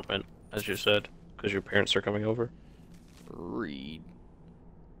apartment, as you said? Because your parents are coming over? Read.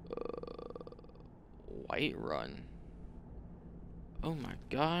 Whiterun. Oh my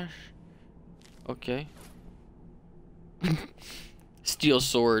gosh. Okay. Steel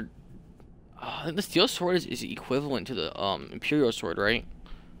sword. I think the steel sword is equivalent to the imperial sword, right?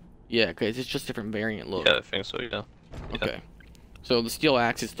 Yeah, because it's just different variant look. Yeah, I think so, yeah. Okay. So the steel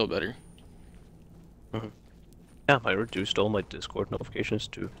axe is still better. Mm-hmm. Yeah, I reduced all my Discord notifications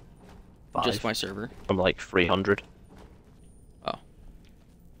to 5. Just my server. From like 300. Oh.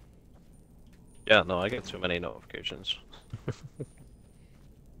 Yeah, no, I get too many notifications.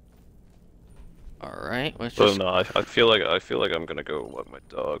 All right. Let's So just. no, I feel like I'm gonna go walk my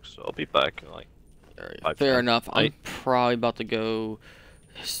dog, so I'll be back in like. Fair enough. I'm Right? probably about to go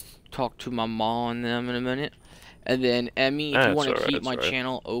talk to my mom and them in a minute. And then, Emmy, if you want to keep my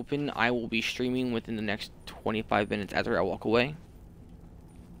channel open, I will be streaming within the next 25 minutes after I walk away.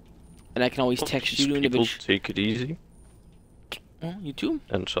 And I can always text you individually. Take it easy. Well, you too.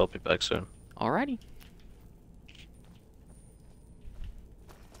 And so I'll be back soon. Alrighty.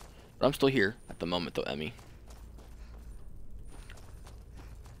 But I'm still here at the moment, though, Emmy.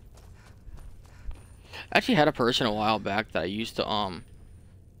 I actually had a person a while back that I used to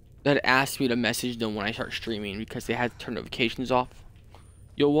that asked me to message them when I start streaming because they had to turn notifications off.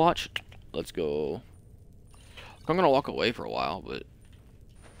 You'll watch. Let's go. I'm gonna walk away for a while, but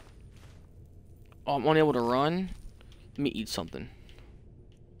I'm unable to run. Let me eat something.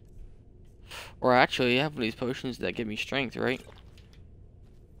 Or actually, I have one of these potions that give me strength, right?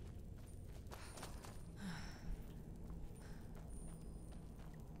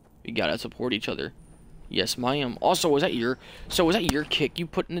 We gotta support each other. Yes, ma'am. Also, was that your kick you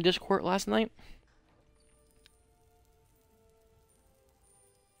put in the Discord last night?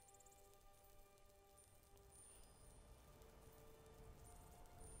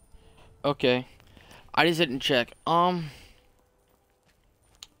 Okay. I just didn't check. I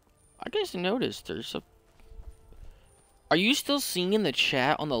guess I noticed there's a... Are you still seeing the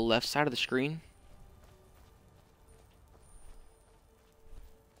chat on the left side of the screen?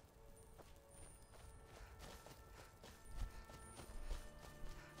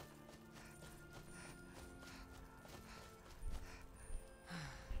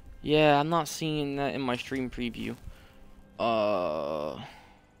 Yeah, I'm not seeing that in my stream preview. Overlay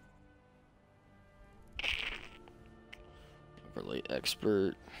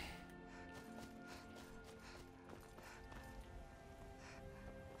expert.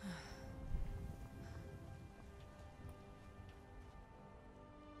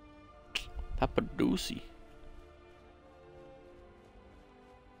 Papadosi.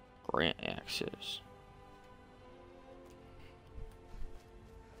 Grant access.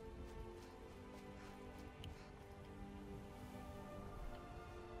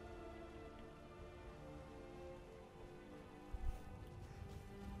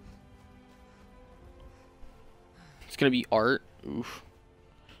 It's gonna be art. Oof.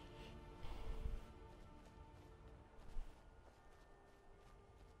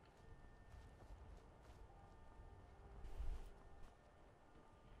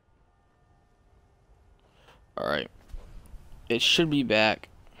 Alright. It should be back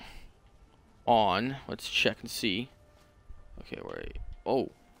on. Let's check and see. Okay, wait. Oh.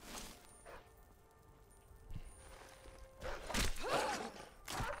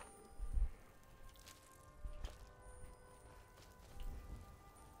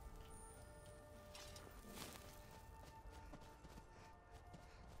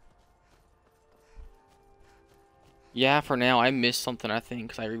 Yeah, for now, I missed something, I think,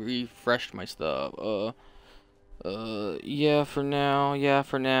 because I refreshed my stuff. Yeah, for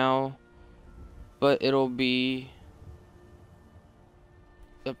now. But it'll be...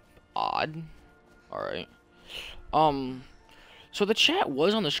 odd. Alright. So the chat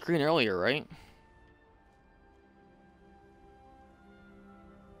was on the screen earlier, right?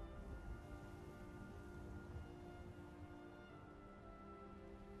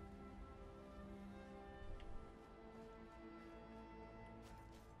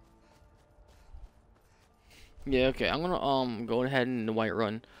 Yeah, okay. I'm gonna go ahead and the white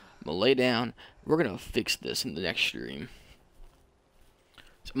run. I'm gonna lay down. We're gonna fix this in the next stream.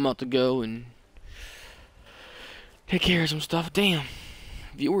 So I'm about to go and take care of some stuff. Damn,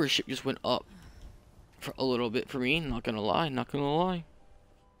 viewership just went up for a little bit for me. Not gonna lie. Not gonna lie.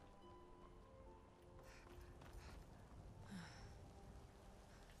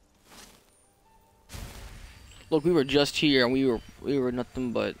 Look, we were just here and we were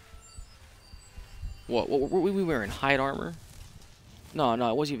nothing but what were we wearing? Hide armor? No,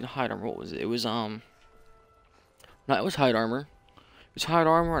 it wasn't even hide armor. What was it? It was no, it was hide armor. It was hide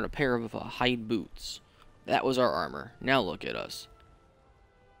armor and a pair of hide boots. That was our armor. Now look at us.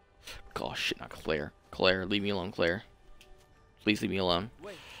 Gosh, shit, not Claire. Claire, leave me alone, Claire. Please leave me alone.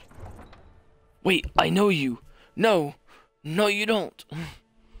 Wait, I know you. No, you don't.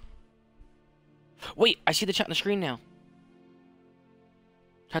 Wait, I see the chat on the screen now.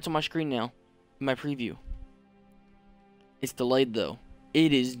 Chat's on my screen now. In my preview. It's delayed though.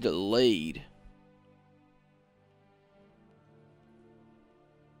 It is delayed.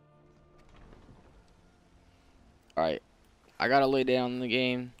 Alright. I gotta lay down in the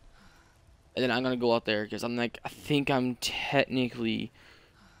game. And then I'm gonna go out there because I'm like, I think I'm technically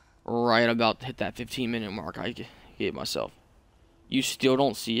right about to hit that 15-minute mark I gave myself. You still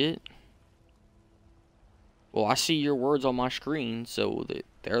don't see it? Well, I see your words on my screen, so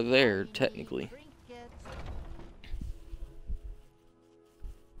they're there, technically.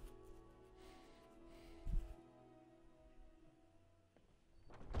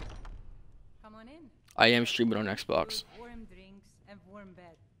 Come on in. I am streaming on Xbox. Warm drinks and warm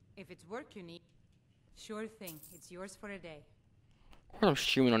bed. If it's work you need, sure thing. It's yours for a day. Of course I'm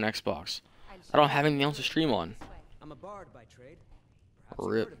streaming on Xbox. I don't have anything else to stream on. I'm a bard by trade.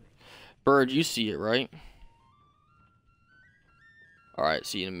 Rip. Bird, you see it, right? Alright,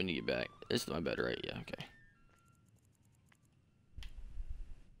 see you in a minute, get back. This is my bed, right? Yeah, okay.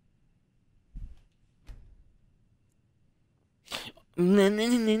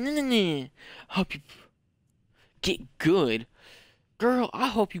 Hope you get good. Girl, I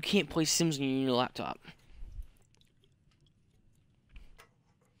hope you can't play Sims on your laptop.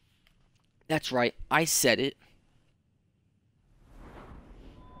 That's right, I said it.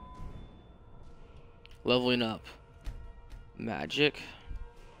 Leveling up. Magic.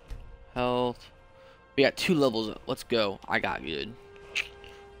 Health. We got 2 levels up. Let's go. I got good.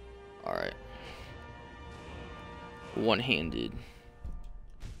 Alright. One-handed.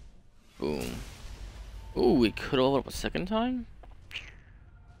 Boom. Ooh, we could level up a second time?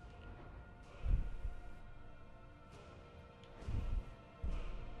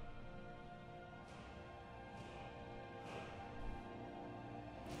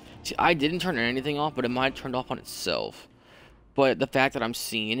 See, I didn't turn anything off, but it might have turned off on itself. But the fact that I'm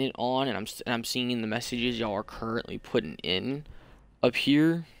seeing it on, and I'm seeing the messages y'all are currently putting in up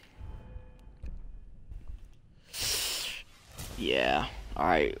here. Yeah.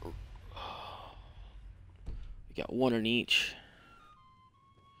 Alright. We got 1 in each.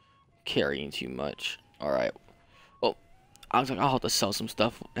 Carrying too much. Alright. Well, I was like, I'll have to sell some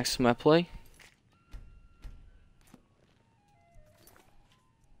stuff next time I play.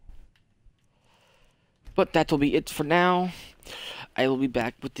 But that will be it for now. I will be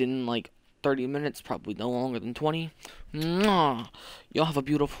back within like 30 minutes, probably no longer than 20. Mwah! Y'all have a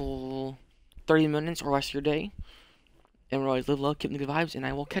beautiful 30 minutes or rest of your day. And always live love, keep the good vibes, and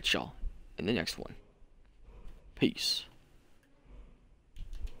I will catch y'all in the next one. Peace.